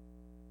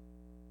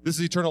 This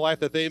is eternal life,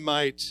 that they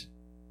might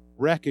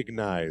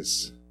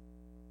recognize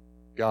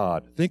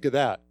God. Think of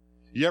that.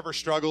 You ever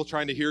struggle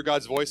trying to hear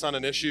God's voice on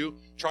an issue,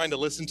 trying to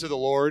listen to the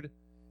Lord?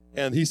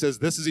 And he says,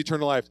 this is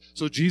eternal life.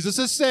 So Jesus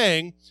is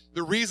saying,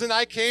 the reason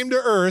I came to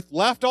earth,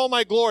 left all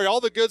my glory, all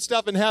the good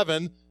stuff in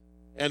heaven,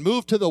 and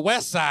moved to the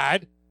west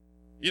side,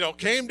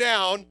 came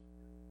down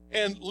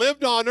and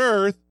lived on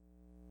earth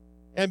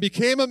and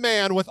became a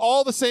man with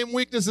all the same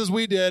weaknesses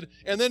we did,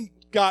 and then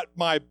got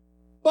my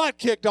butt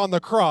kicked on the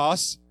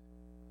cross.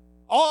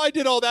 I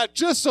did all that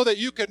just so that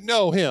you could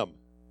know him.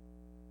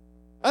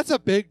 That's a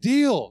big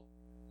deal.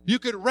 You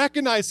could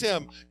recognize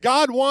him.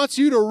 God wants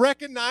you to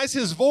recognize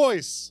his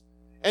voice.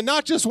 And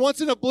not just once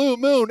in a blue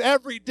moon,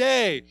 every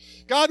day.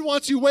 God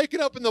wants you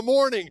waking up in the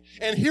morning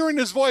and hearing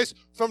his voice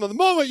from the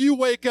moment you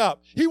wake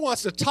up. He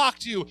wants to talk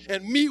to you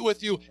and meet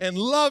with you and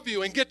love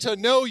you and get to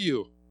know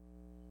you.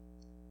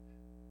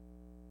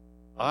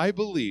 I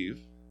believe,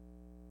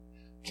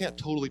 can't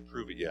totally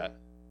prove it yet,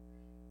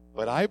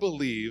 but I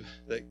believe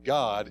that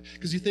God,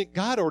 because you think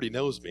God already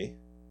knows me,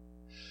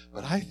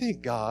 but I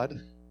think God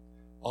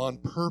on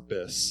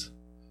purpose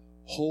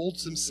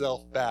holds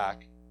himself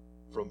back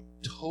from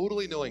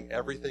totally knowing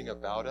everything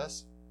about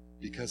us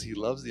because he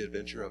loves the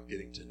adventure of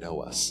getting to know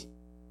us.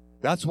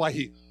 That's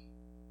why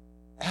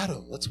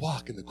Adam, let's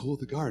walk in the cool of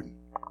the garden.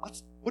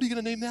 What are you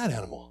going to name that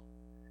animal?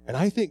 And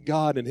I think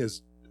God in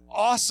his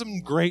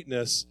awesome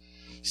greatness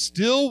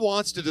still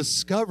wants to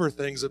discover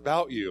things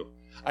about you.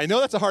 I know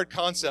that's a hard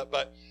concept,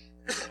 but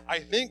I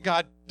think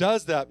God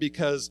does that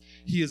because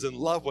he is in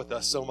love with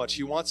us so much.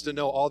 He wants to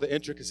know all the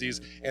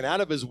intricacies, and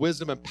out of his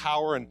wisdom and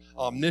power and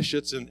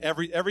omniscience and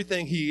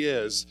everything he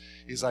is,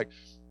 he's like,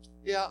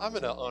 yeah, I'm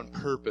going to on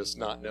purpose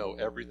not know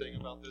everything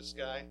about this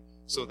guy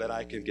so that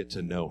I can get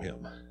to know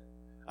him.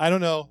 I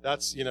don't know.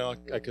 That's,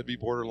 I could be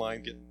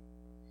borderline getting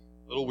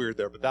a little weird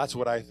there, but that's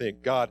what I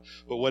think. God,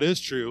 but what is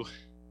true,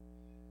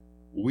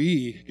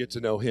 we get to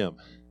know him.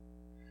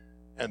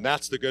 And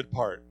that's the good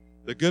part.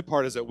 The good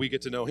part is that we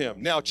get to know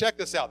him. Now, check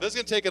this out. This is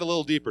going to take it a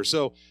little deeper.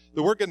 So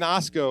the word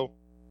gnosko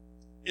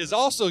is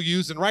also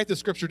used, and write the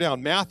scripture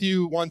down,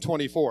 Matthew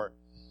 1:24.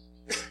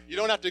 You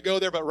don't have to go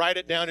there, but write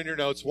it down in your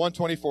notes,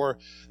 1:24.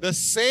 The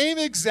same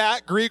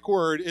exact Greek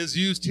word is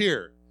used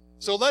here.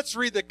 So let's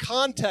read the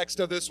context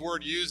of this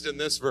word used in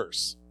this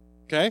verse.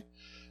 Okay?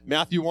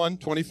 Matthew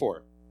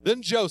 1:24.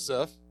 Then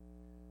Joseph,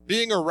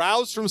 being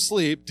aroused from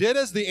sleep, did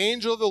as the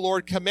angel of the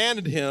Lord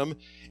commanded him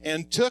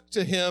and took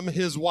to him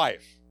his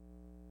wife.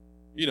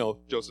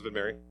 Joseph and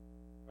Mary.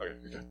 Okay,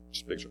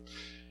 just make sure.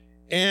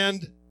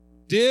 And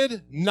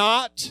did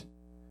not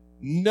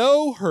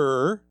know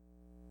her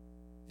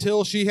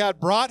till she had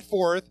brought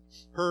forth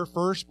her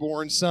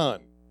firstborn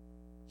son.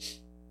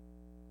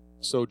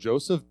 So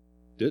Joseph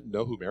didn't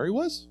know who Mary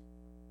was?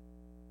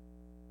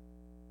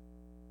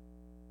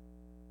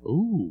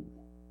 Ooh.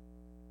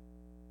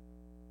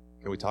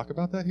 Can we talk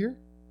about that here?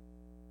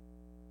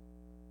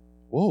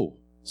 Whoa.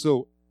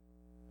 So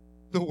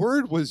the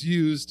word was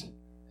used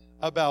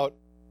about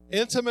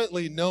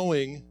intimately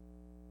knowing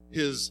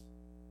his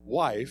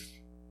wife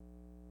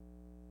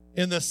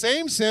in the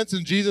same sense,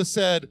 and Jesus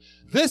said,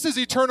 this is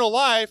eternal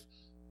life,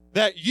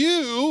 that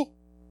you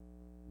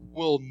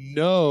will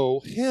know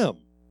him.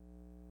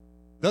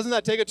 Doesn't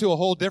that take it to a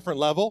whole different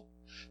level?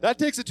 That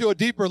takes it to a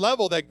deeper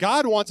level, that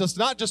God wants us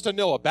not just to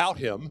know about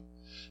him,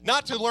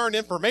 not to learn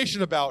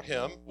information about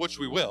him, which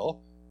we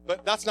will,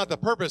 but that's not the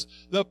purpose.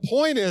 The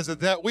point is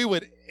that we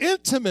would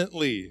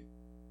intimately,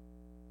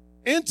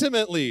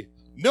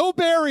 no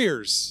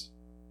barriers,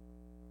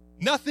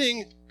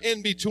 nothing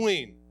in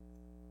between,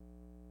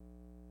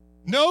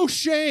 no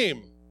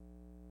shame,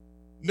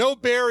 no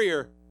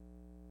barrier.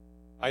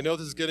 I know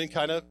this is getting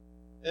kind of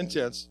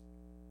intense.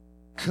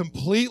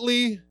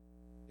 Completely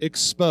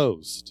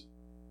exposed.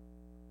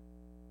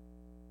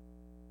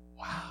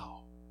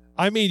 Wow.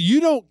 I mean,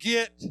 you don't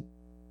get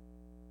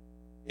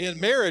in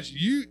marriage,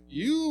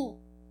 you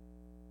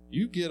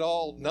get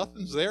all,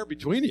 nothing's there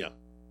between you.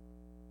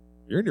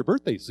 You're in your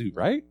birthday suit,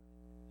 right?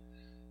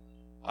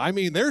 I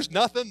mean, there's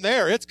nothing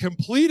there. It's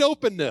complete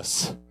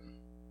openness.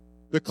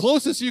 The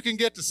closest you can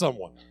get to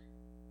someone.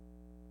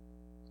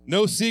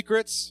 No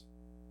secrets,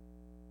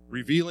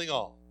 revealing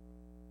all.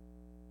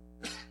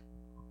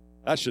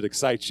 That should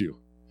excite you.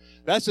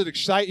 That should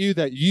excite you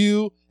that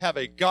you have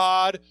a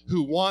God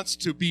who wants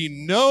to be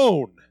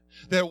known,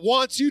 that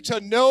wants you to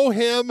know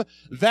him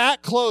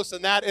that close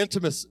and that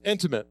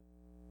intimate.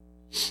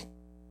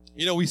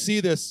 We see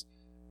this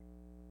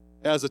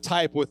as a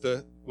type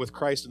with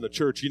Christ and the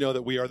church. You know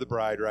that we are the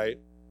bride, right?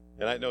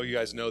 And I know you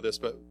guys know this,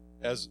 but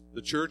as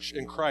the church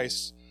in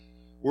Christ,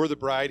 we're the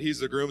bride, he's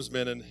the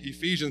groomsman, and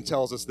Ephesians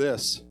tells us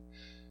this.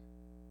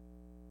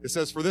 It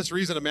says, for this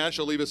reason, a man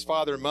shall leave his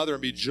father and mother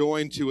and be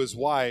joined to his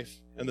wife,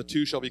 and the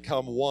two shall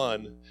become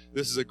one.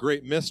 This is a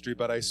great mystery,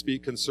 but I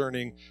speak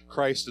concerning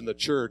Christ and the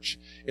church.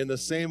 In the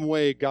same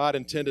way, God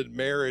intended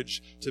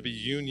marriage to be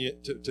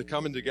union, to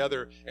coming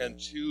together, and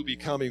two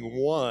becoming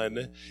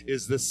one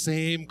is the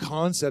same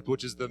concept,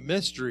 which is the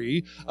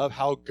mystery of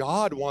how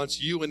God wants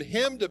you and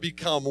him to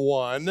become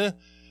one.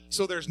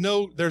 So there's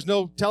no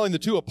telling the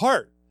two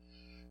apart.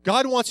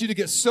 God wants you to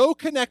get so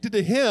connected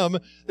to him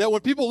that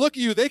when people look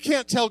at you, they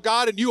can't tell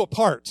God and you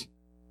apart.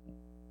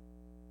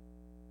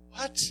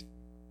 What?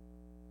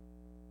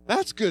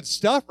 That's good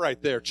stuff right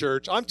there,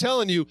 church. I'm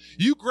telling you,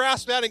 you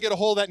grasp that and get a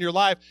hold of that in your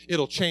life,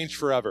 it'll change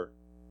forever.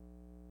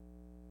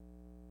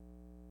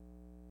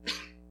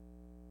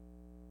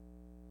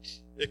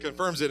 It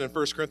confirms it in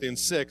 1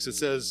 Corinthians 6. It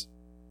says,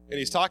 and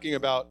he's talking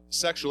about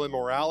sexual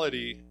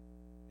immorality,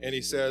 and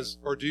he says,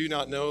 or do you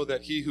not know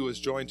that he who is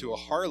joined to a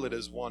harlot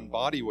is one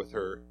body with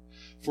her?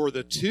 For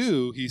the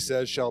two, he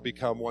says, shall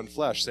become one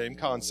flesh. Same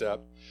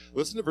concept.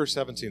 Listen to verse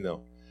 17,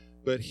 though.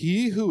 But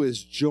he who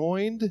is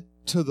joined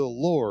to the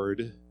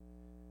Lord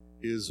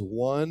is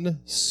one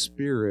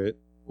spirit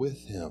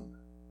with him.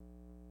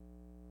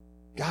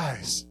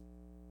 Guys,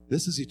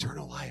 this is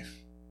eternal life.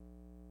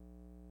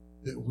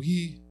 That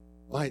we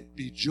might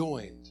be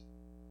joined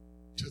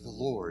to the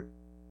Lord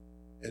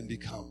and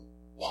become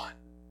one.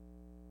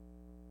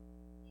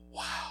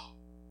 Wow.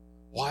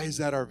 Why is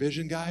that our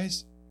vision,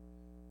 guys?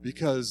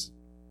 Because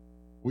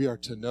we are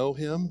to know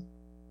him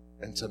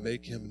and to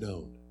make him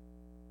known.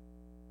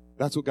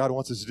 That's what God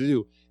wants us to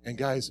do. And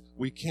guys,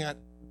 we can't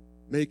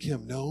make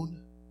him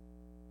known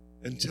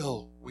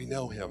until we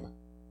know him.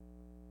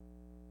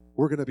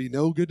 We're going to be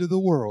no good to the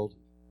world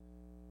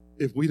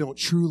if we don't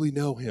truly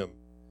know him.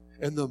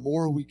 And the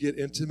more we get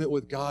intimate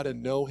with God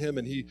and know him,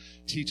 and he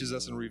teaches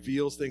us and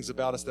reveals things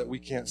about us that we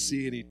can't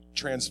see, and he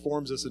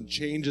transforms us and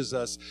changes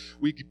us,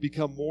 we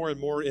become more and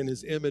more in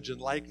his image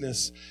and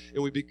likeness,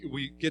 and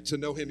we get to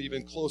know him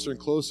even closer and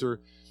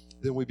closer.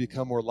 Then we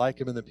become more like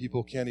him, and then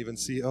people can't even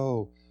see,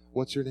 oh,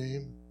 what's your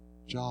name?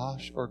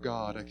 Josh or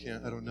God?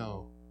 I don't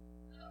know.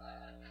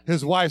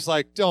 His wife's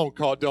like,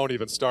 don't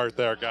even start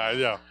there, guys.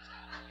 Yeah.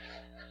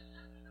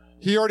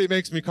 He already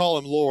makes me call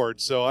him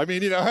Lord, so I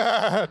mean, no,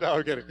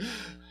 I'm kidding.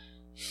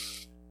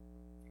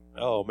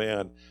 Oh,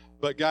 man.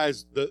 But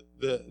guys,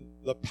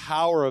 the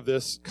power of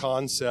this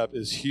concept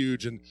is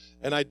huge. And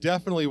I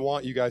definitely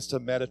want you guys to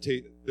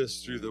meditate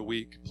this through the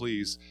week,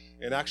 please.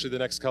 And actually the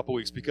next couple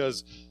weeks,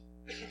 because,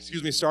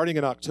 starting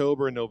in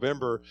October and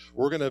November,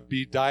 we're going to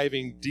be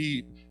diving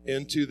deep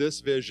into this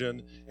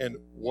vision and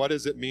what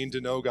does it mean to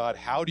know God?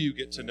 How do you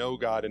get to know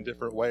God in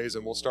different ways?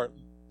 And we'll start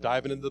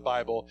diving into the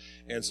Bible,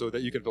 and so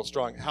that you can feel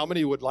strong. How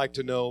many would like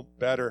to know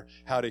better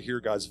how to hear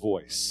God's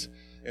voice?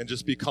 And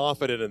just be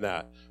confident in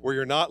that, where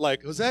you're not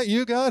like, was that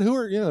you, God?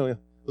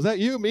 Was that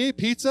you, me,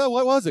 pizza?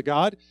 What was it,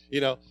 God?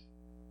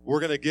 We're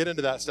going to get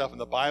into that stuff,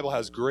 and the Bible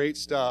has great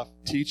stuff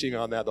teaching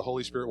on that. The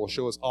Holy Spirit will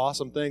show us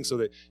awesome things so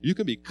that you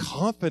can be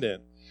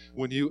confident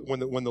when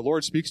the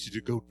Lord speaks to you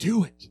to go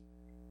do it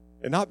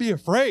and not be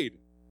afraid.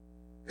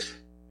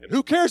 And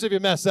who cares if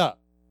you mess up?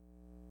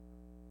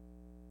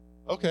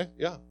 Okay,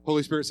 yeah.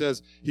 Holy Spirit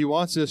says he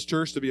wants this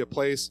church to be a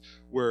place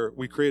where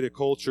we create a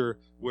culture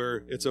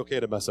where it's okay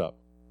to mess up.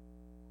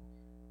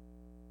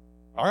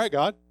 All right,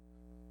 God.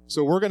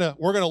 So we're gonna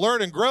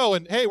learn and grow,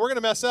 and hey, we're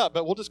gonna mess up,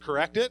 but we'll just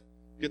correct it.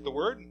 Get the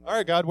word. All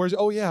right, God.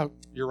 Oh yeah,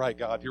 you're right,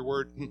 God. Your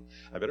word.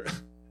 I better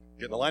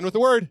get in line with the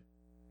word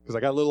because I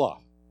got a little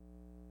off.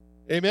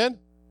 Amen.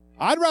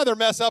 I'd rather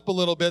mess up a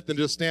little bit than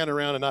just stand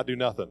around and not do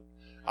nothing.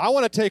 I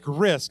want to take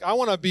risk. I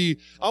want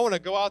to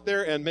go out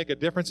there and make a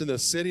difference in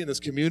this city, in this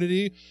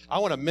community. I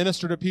want to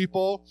minister to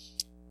people.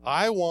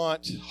 I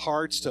want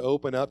hearts to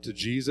open up to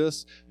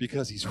Jesus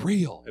because he's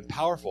real and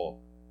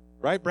powerful.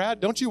 Right, Brad?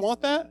 Don't you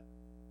want that?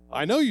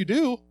 I know you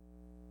do.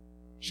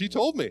 She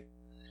told me.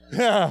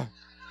 Yeah.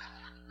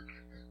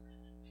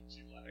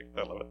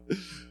 I love it.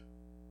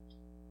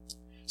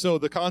 So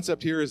the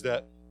concept here is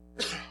that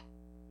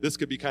this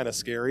could be kind of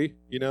scary,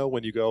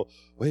 when you go,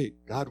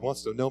 wait, God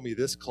wants to know me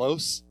this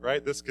close,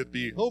 right? This could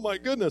be, oh my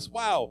goodness,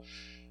 wow.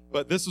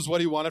 But this is what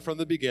he wanted from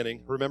the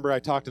beginning. Remember, I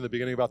talked in the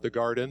beginning about the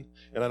garden,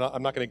 and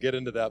I'm not going to get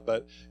into that,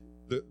 but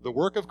the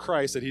work of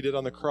Christ that he did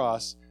on the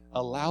cross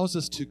allows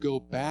us to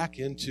go back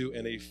into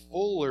a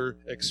fuller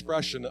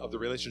expression of the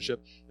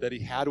relationship that he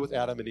had with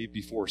Adam and Eve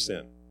before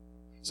sin.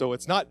 So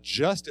it's not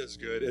just as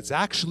good, it's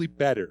actually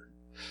better.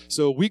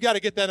 So we got to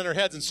get that in our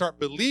heads and start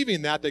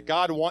believing that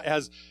God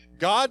has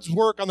God's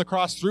work on the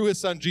cross through his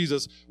son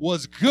Jesus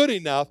was good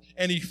enough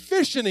and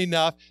efficient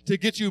enough to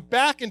get you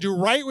back into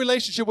right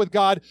relationship with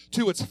God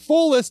to its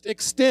fullest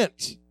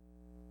extent.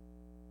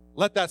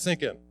 Let that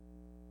sink in.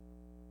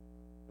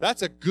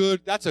 That's a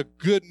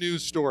good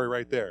news story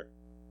right there.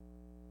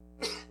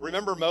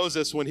 Remember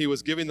Moses when he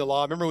was giving the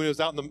law? Remember when he was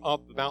out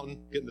on the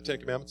mountain getting the Ten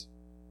Commandments?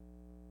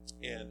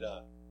 And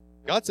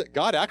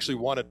God actually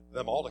wanted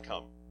them all to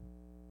come.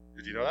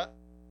 Did you know that?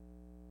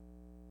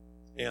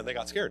 And they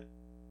got scared.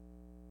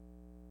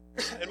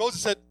 And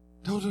Moses said,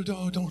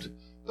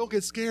 don't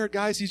get scared,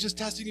 guys. He's just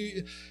testing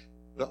you.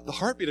 The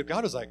heartbeat of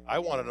God was like, I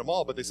wanted them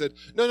all. But they said,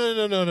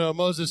 no,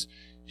 Moses,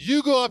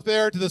 you go up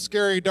there to the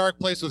scary, dark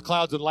place with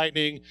clouds and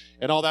lightning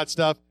and all that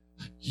stuff.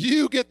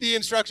 You get the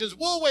instructions.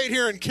 We'll wait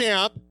here in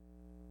camp.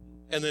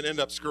 And then end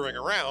up screwing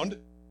around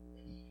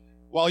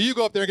while you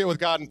go up there and get with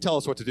God and tell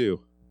us what to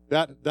do.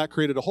 That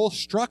created a whole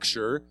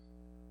structure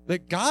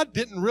that God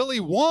didn't really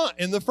want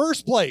in the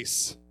first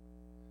place.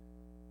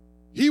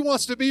 He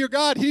wants to be your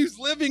God. He's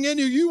living in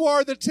you. You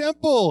are the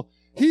temple.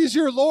 He's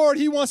your Lord.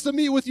 He wants to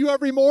meet with you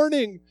every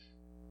morning,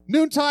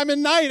 noontime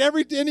and night,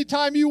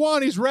 anytime you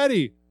want. He's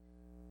ready.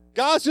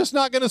 God's just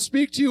not going to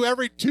speak to you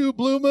every 2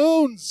 blue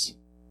moons.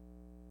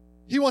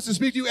 He wants to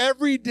speak to you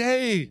every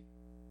day.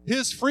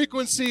 His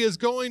frequency is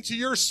going to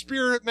your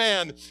spirit,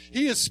 man.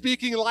 He is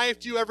speaking life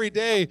to you every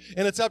day,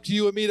 and it's up to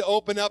you and me to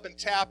open up and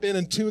tap in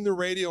and tune the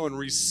radio and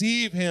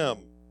receive him.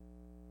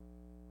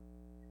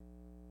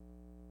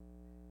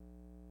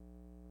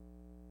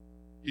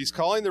 He's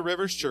calling the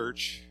Rivers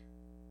Church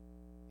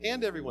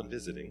and everyone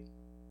visiting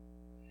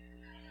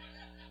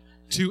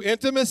to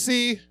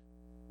intimacy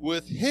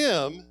with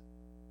him.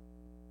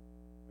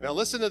 Now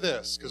listen to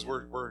this, because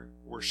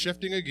we're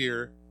shifting a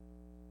gear.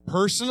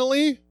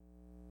 Personally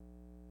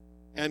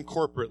and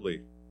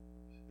corporately.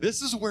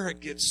 This is where it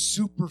gets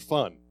super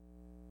fun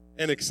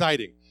and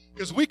exciting,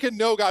 because we can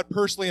know God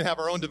personally and have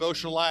our own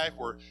devotional life.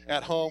 We're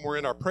at home, we're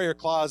in our prayer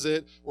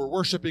closet, we're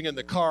worshiping in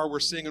the car, we're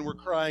singing, we're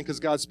crying because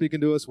God's speaking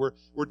to us, we're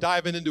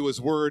diving into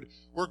his word,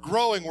 we're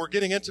growing, we're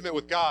getting intimate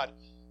with God.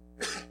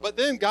 But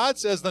then God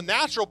says the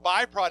natural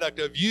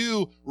byproduct of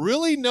you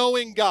really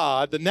knowing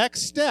God, the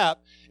next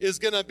step is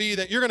going to be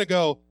that you're going to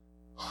go,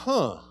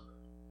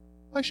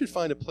 I should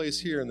find a place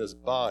here in this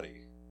body.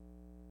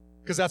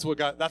 Because that's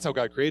how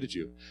God created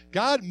you.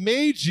 God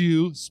made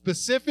you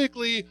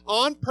specifically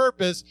on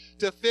purpose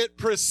to fit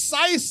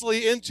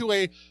precisely into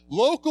a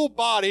local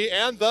body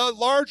and the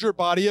larger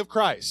body of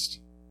Christ.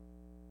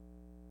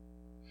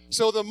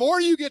 So the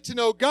more you get to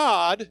know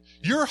God,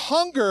 your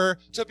hunger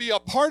to be a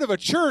part of a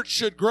church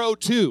should grow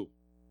too.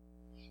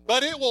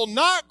 But it will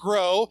not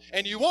grow,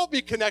 and you won't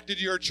be connected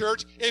to your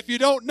church if you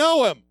don't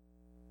know him.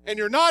 And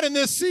you're not in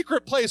this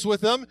secret place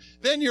with him,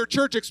 then your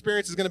church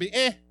experience is going to be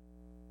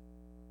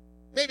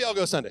Maybe I'll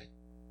go Sunday.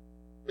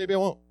 Maybe I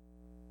won't.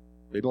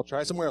 Maybe I'll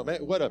try somewhere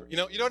else. Whatever. You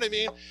know what I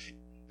mean?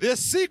 This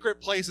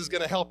secret place is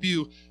going to help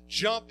you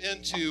jump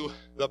into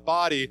the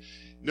body,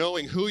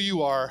 knowing who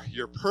you are,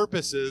 your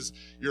purposes,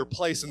 your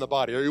place in the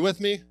body. Are you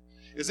with me?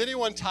 Is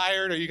anyone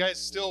tired? Are you guys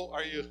still,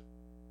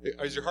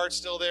 is your heart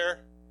still there?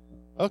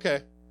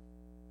 Okay.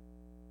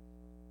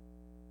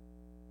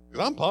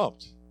 Because I'm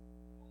pumped.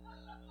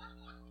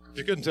 If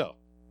you couldn't tell.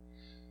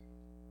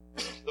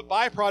 The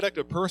byproduct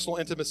of personal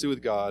intimacy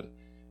with God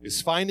is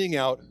finding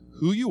out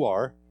who you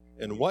are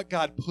and what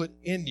God put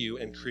in you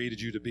and created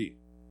you to be.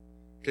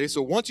 Okay,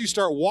 so once you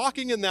start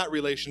walking in that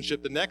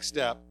relationship, the next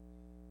step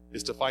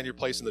is to find your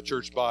place in the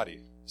church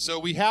body. So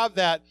we have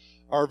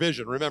our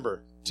vision.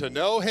 Remember, to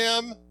know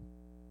him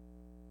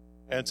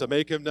and to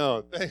make him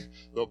known.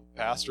 The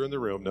pastor in the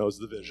room knows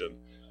the vision.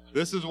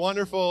 This is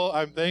wonderful.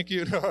 Thank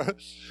you.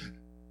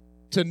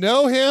 To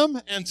know him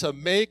and to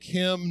make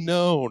him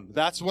known.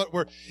 That's what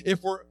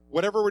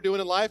whatever we're doing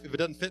in life, if it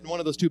doesn't fit in one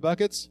of those 2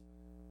 buckets,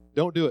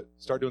 don't do it.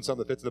 Start doing something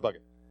that fits in the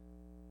bucket.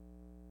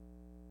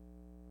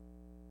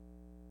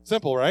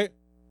 Simple, right?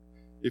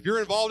 If you're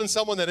involved in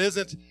someone that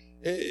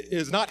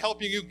is not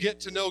helping you get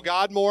to know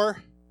God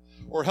more,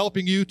 or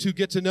helping you to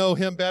get to know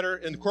him better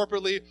and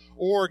corporately,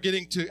 or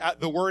getting to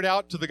the word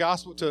out to the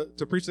gospel,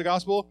 to preach the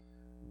gospel,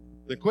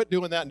 then quit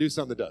doing that and do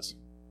something that does.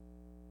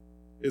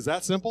 Is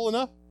that simple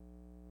enough?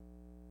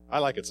 I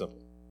like it simple.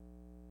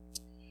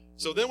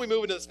 So then we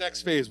move into this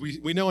next phase.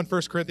 We know in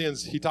 1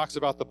 Corinthians, he talks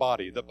about the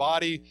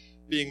body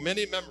being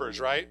many members,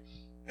 right?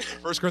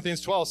 1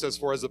 Corinthians 12 says,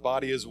 for as the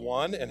body is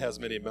one and has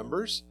many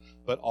members,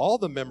 but all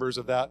the members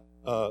of that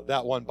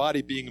one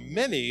body being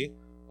many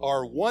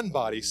are one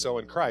body, so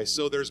in Christ.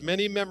 So there's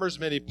many members,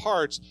 many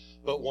parts,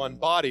 but one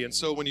body. And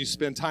so when you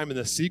spend time in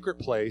the secret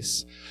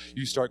place,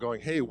 you start going,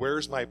 hey,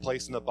 where's my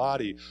place in the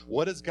body?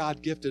 What has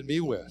God gifted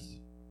me with?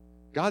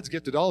 God's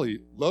gifted all of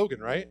you.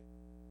 Logan, right?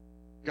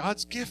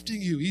 God's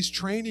gifting you. He's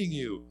training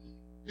you.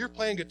 You're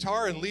playing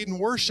guitar and leading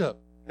worship.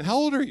 And how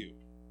old are you?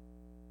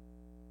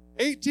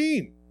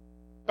 18.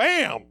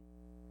 Bam!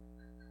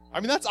 I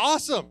mean, that's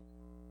awesome.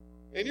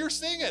 And you're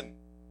singing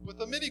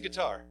with a mini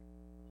guitar.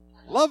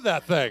 Love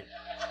that thing.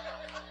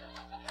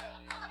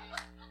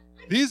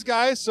 These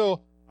guys,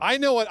 so I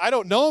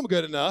don't know them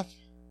good enough,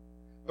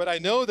 but I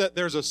know that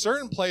there's a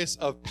certain place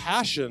of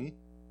passion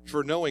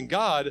for knowing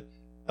God,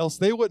 else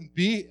they wouldn't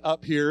be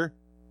up here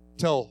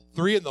till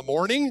 3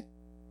 a.m.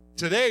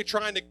 today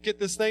trying to get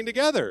this thing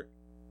together.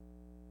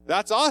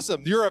 That's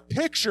awesome. You're a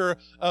picture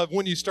of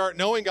when you start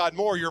knowing God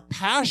more, your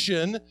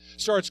passion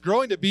starts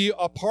growing to be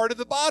a part of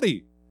the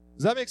body.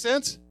 Does that make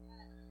sense?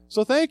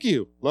 So thank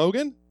you,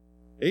 Logan.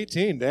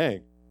 18,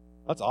 dang.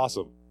 That's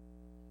awesome.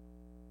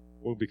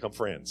 We'll become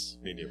friends,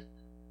 me and you.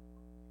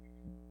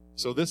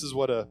 So this is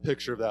what a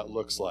picture of that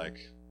looks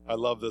like. I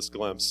love this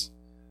glimpse.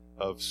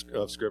 of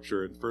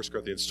Scripture in 1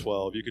 Corinthians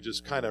 12. You could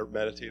just kind of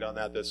meditate on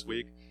that this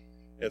week.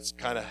 It's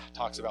kind of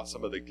talks about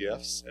some of the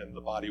gifts and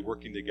the body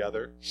working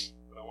together.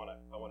 But I want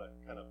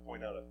to kind of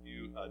point out a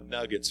few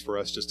nuggets for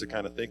us just to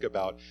kind of think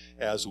about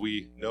as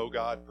we know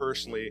God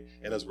personally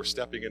and as we're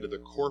stepping into the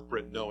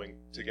corporate knowing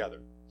together.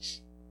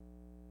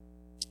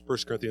 1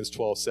 Corinthians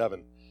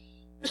 12:7.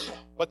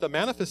 But the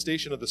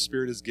manifestation of the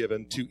Spirit is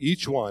given to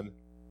each one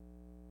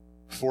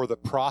for the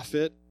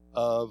profit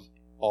of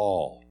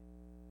all.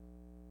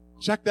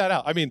 Check that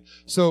out. I mean,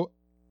 so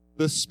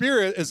the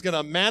Spirit is going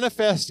to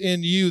manifest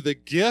in you the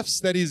gifts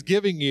that He's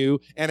giving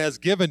you and has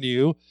given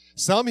you.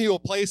 Some He will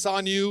place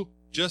on you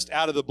just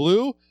out of the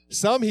blue.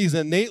 Some He's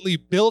innately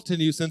built in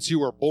you since you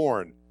were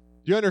born.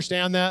 Do you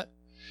understand that?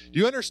 Do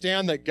you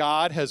understand that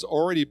God has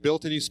already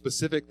built in you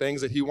specific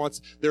things that He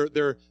wants? They're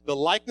the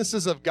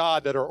likenesses of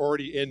God that are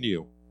already in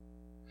you.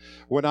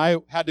 When I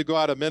had to go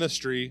out of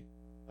ministry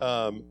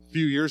a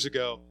few years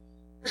ago,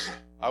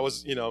 I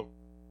was,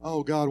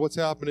 oh God, what's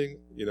happening?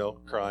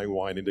 Crying,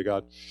 whining to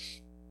God.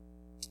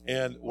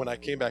 And when I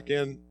came back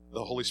in,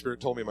 the Holy Spirit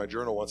told me in my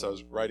journal once I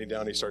was writing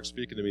down, He started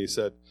speaking to me. He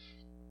said,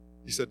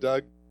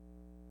 Doug,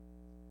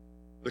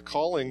 the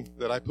calling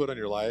that I put on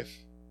your life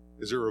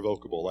is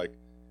irrevocable.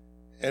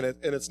 And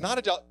it's not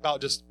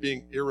about just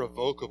being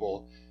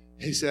irrevocable.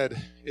 He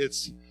said,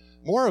 it's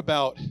more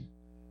about,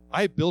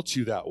 I built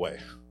you that way.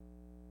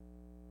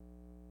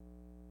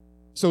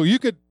 So you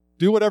could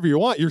do whatever you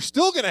want. You're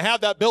still going to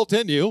have that built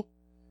in you.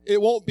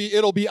 It'll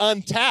be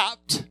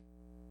untapped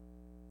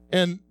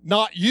and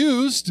not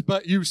used,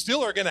 but you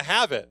still are going to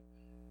have it.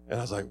 And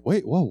I was like,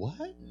 wait, whoa,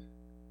 what?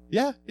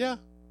 Yeah.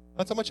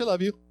 That's how much I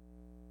love you.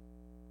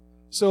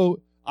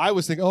 So I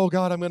was thinking, oh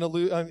God, I'm going to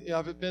lose.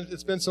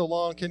 It's been so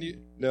long. Can you?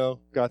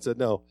 No, God said,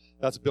 no,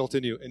 that's built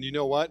in you. And you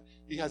know what?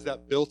 He has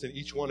that built in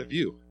each one of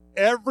you.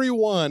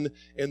 Everyone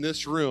in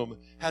this room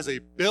has a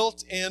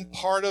built-in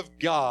part of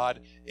God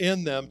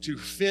in them to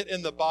fit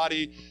in the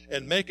body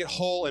and make it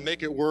whole and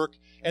make it work.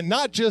 And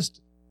not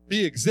just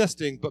be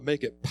existing, but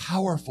make it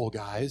powerful,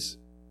 guys.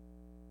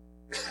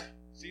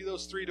 See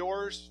those 3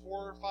 doors,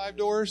 4 or 5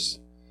 doors?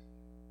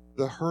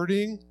 The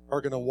hurting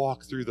are going to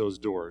walk through those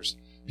doors.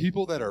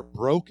 People that are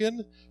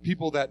broken,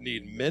 people that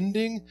need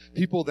mending,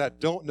 people that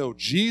don't know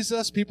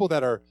Jesus, people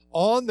that are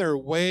on their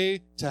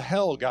way to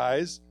hell,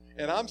 guys.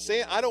 And I'm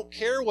saying, I don't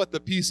care what the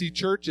PC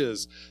church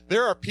is.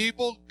 There are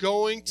people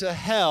going to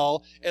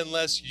hell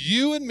unless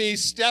you and me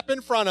step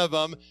in front of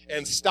them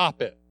and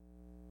stop it.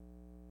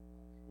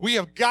 We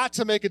have got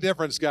to make a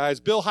difference, guys.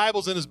 Bill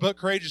Hybels in his book,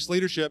 Courageous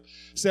Leadership,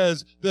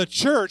 says the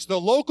church,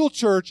 the local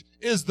church,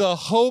 is the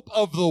hope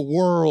of the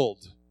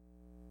world.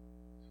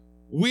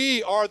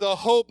 We are the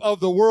hope of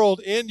the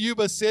world in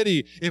Yuba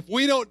City. If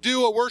we don't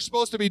do what we're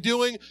supposed to be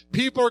doing,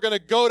 people are going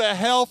to go to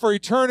hell for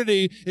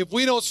eternity if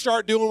we don't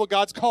start doing what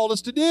God's called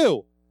us to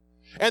do.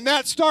 And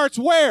that starts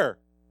where?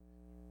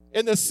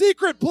 In the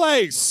secret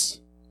place.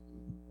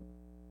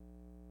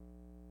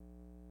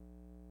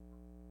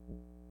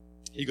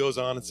 He goes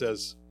on and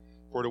says,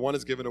 for to one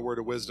is given a word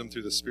of wisdom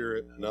through the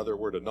Spirit, another a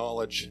word of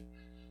knowledge.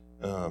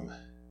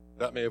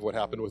 That may have what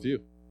happened with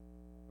you.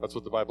 That's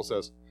what the Bible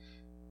says.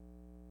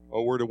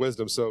 A word of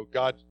wisdom. So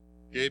God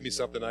gave me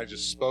something. I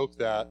just spoke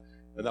that,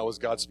 and that was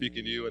God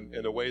speaking to you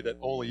in a way that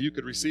only you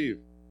could receive.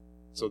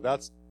 So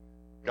God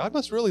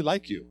must really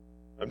like you.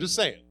 I'm just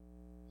saying.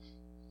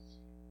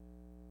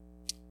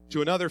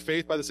 To another,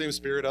 faith by the same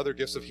Spirit, other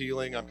gifts of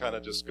healing. I'm kind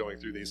of just going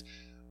through these.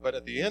 But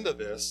at the end of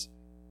this,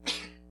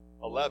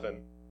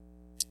 11,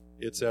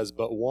 it says,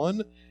 but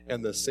one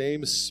and the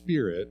same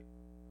Spirit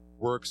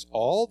works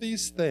all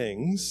these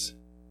things,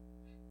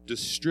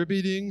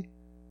 distributing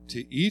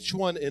to each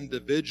one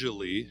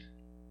individually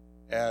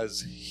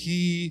as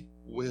He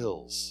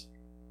wills.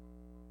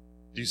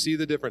 Do you see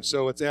the difference?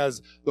 So it's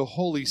as the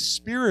Holy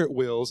Spirit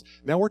wills.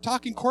 Now we're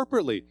talking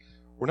corporately.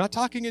 We're not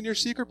talking in your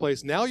secret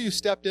place. Now you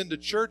stepped into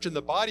church in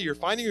the body. You're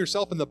finding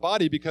yourself in the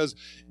body because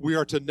we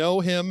are to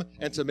know Him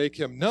and to make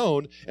Him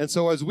known. And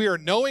so as we are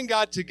knowing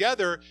God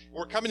together,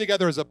 we're coming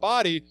together as a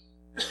body,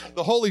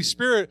 the Holy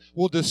Spirit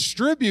will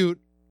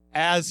distribute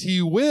as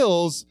He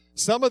wills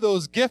some of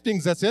those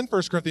giftings that's in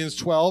 1 Corinthians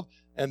 12.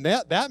 And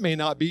that may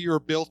not be your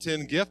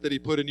built-in gift that He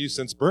put in you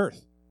since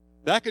birth.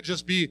 That could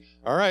just be,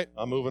 all right,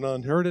 I'm moving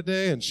on her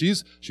today, and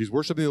she's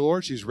worshiping the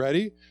Lord. She's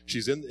ready.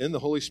 She's in the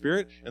Holy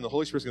Spirit, and the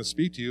Holy Spirit's going to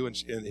speak to you, and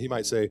He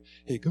might say,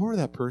 hey, go over to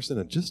that person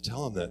and just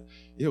tell them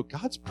that,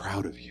 God's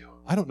proud of you.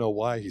 I don't know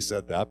why He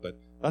said that, but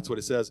that's what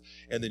it says.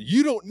 And then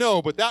you don't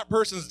know, but that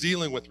person's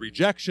dealing with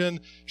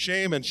rejection,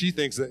 shame, and she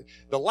thinks that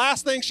the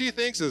last thing she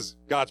thinks is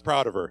God's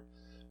proud of her.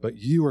 But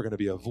you are going to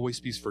be a voice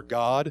piece for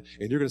God,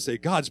 and you're going to say,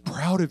 God's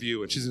proud of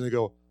you. And she's going to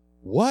go,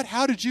 what?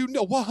 How did you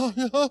know?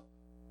 What?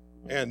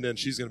 And then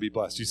she's going to be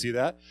blessed. You see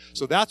that?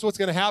 So that's what's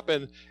going to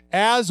happen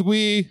as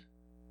we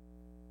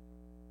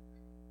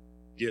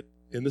get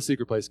in the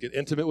secret place, get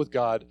intimate with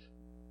God,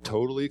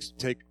 totally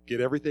get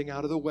everything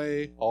out of the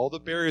way, all the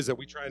barriers that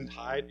we try and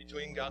hide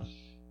between God.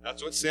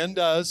 That's what sin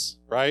does,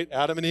 right?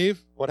 Adam and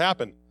Eve, what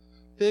happened?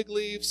 Fig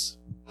leaves,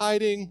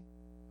 hiding.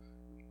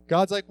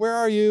 God's like, where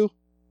are you?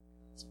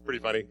 It's pretty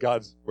funny.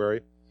 God's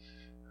wary.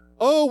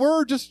 Oh,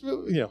 we're just,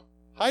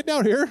 hiding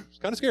out here. It's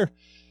kind of scary.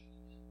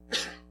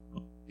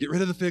 Get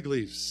rid of the fig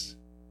leaves.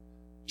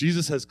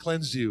 Jesus has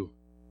cleansed you.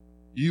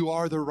 You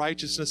are the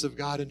righteousness of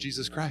God in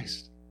Jesus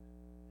Christ.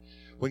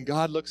 When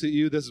God looks at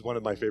you, this is one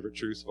of my favorite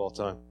truths of all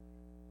time.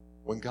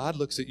 When God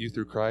looks at you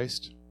through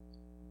Christ,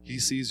 he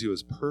sees you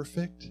as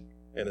perfect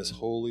and as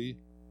holy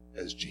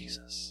as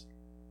Jesus.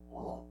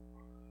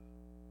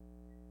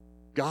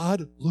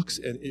 God looks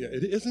at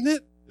it, isn't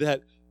it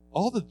that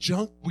all the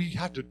junk we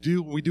have to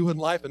do, we do in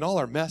life, and all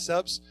our mess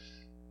ups,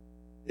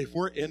 if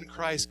we're in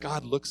Christ,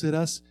 God looks at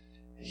us,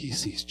 he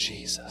sees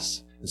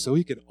Jesus. And so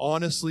he can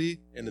honestly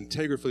and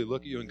integrally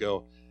look at you and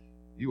go,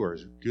 you are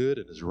as good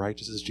and as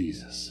righteous as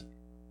Jesus.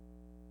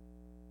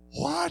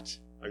 What?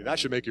 I mean, that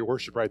should make your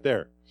worship right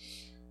there.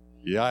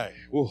 Yeah.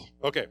 Ooh.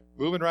 Okay,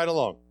 moving right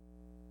along.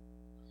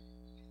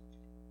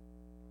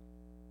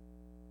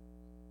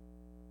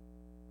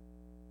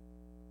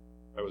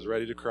 I was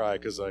ready to cry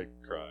because I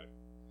cried.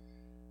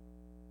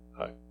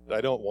 I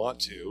don't want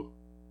to.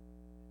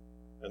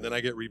 And then I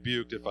get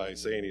rebuked if I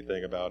say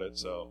anything about it.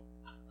 So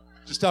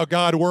just how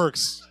God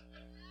works.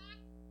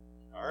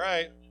 All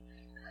right.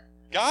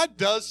 God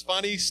does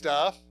funny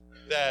stuff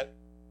that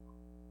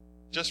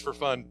just for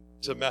fun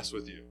to mess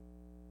with you.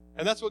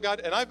 And that's what God,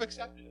 and I've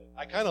accepted it.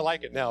 I kind of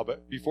like it now,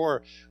 but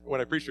before,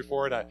 when I preached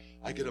before it,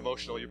 I get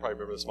emotional. You probably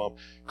remember this, Mom.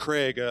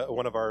 Craig,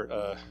 one of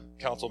our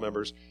council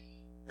members,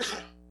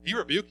 he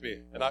rebuked me,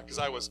 and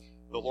because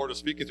the Lord was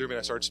speaking through me, and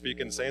I started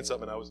speaking and saying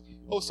something, and I was,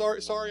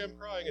 sorry, I'm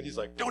crying. And he's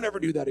like, don't ever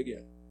do that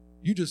again.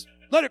 You just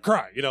let it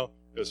cry, It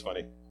was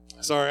funny.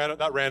 Sorry,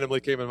 that randomly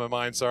came into my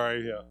mind.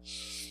 Sorry, yeah.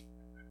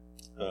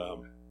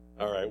 All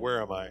right,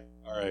 where am I?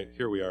 All right,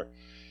 here we are.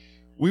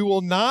 We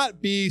will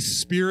not be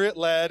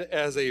spirit-led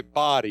as a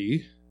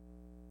body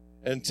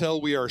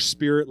until we are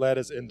spirit-led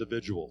as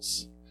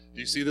individuals. Do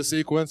you see the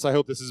sequence? I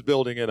hope this is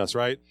building in us,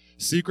 right?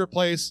 Secret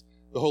place,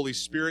 the Holy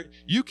Spirit.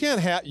 You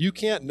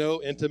can't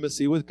know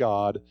intimacy with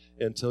God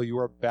until you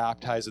are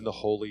baptized in the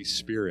Holy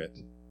Spirit.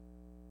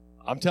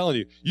 I'm telling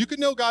you, you can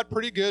know God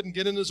pretty good and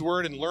get in his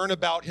word and learn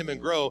about him and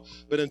grow,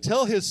 but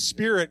until his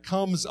Spirit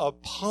comes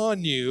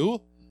upon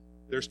you,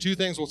 there's two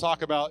things we'll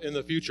talk about in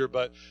the future,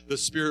 but the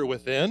Spirit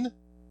within,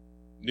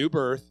 new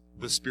birth,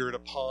 the Spirit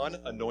upon,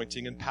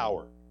 anointing and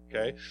power,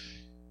 okay?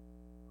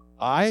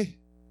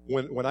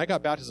 When I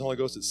got baptized in the Holy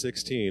Ghost at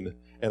 16,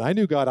 and I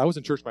knew God, I was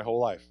in church my whole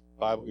life,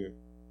 Bible,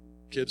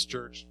 kids'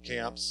 church,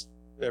 camps,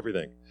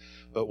 everything.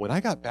 But when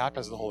I got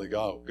baptized in the Holy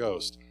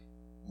Ghost,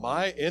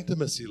 my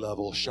intimacy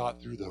level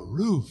shot through the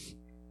roof.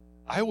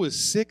 I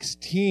was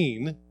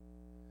 16,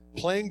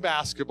 playing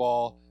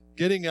basketball,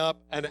 getting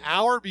up an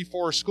hour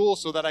before school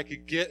so that I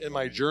could get in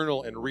my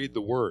journal and read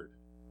the Word.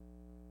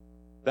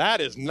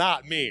 That is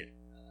not me.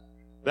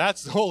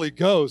 That's the Holy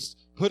Ghost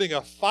putting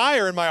a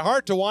fire in my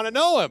heart to want to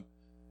know him.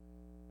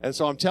 And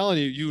so I'm telling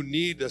you, you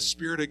need the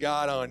Spirit of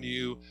God on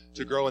you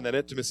to grow in that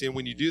intimacy. And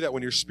when you do that,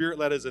 when you're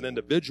Spirit-led as an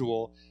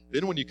individual,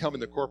 then when you come in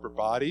the corporate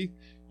body,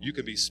 you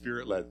can be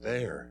Spirit-led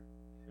there.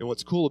 And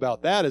what's cool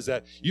about that is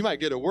that you might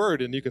get a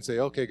word and you can say,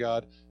 okay,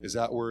 God, is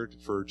that word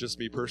for just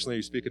me personally? Are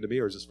you speaking to me,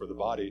 or is this for the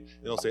body?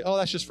 And he'll say, oh,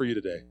 that's just for you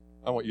today.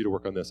 I want you to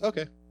work on this.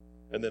 Okay.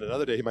 And then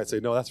another day he might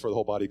say, no, that's for the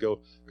whole body. Go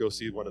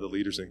see one of the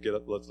leaders and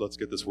let's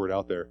get this word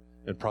out there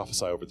and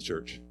prophesy over the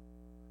church.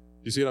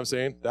 You see what I'm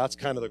saying? That's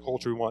kind of the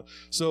culture we want.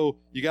 So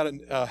you got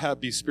to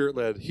be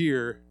Spirit-led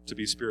here to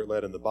be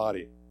Spirit-led in the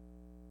body.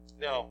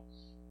 Now,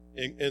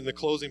 in the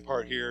closing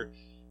part here,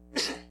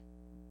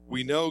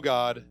 we know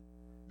God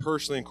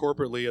personally and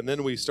corporately, and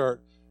then we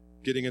start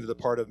getting into the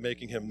part of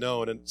making him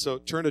known. And so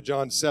turn to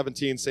John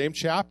 17, same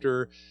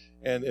chapter,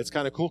 and it's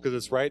kind of cool because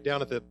it's right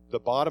down at the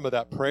bottom of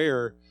that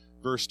prayer,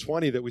 verse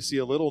 20, that we see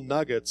a little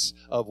nuggets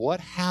of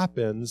what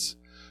happens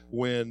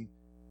when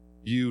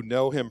you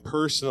know him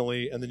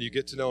personally and then you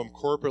get to know him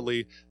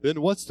corporately.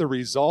 Then what's the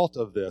result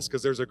of this?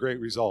 Because there's a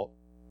great result.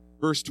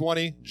 Verse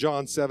 20,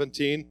 John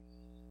 17,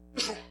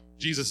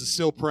 Jesus is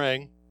still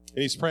praying,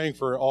 and he's praying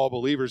for all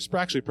believers. He's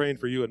actually praying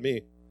for you and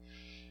me.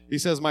 He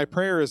says, my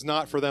prayer is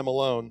not for them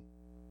alone.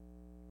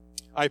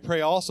 I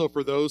pray also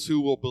for those who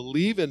will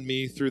believe in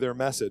me through their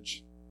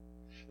message,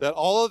 that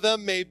all of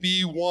them may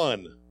be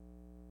one.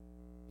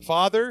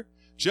 Father,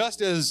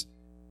 just as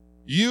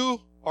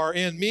you are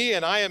in me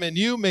and I am in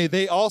you, may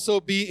they also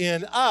be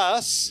in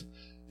us,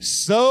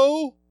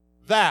 so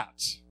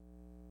that,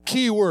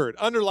 key word,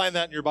 underline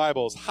that in your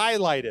Bibles,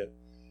 highlight it.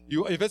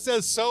 If it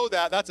says so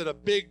that, that's a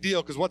big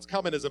deal because what's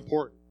coming is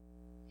important.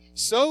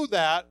 So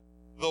that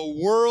the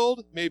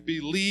world may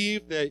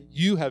believe that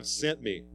you have sent me.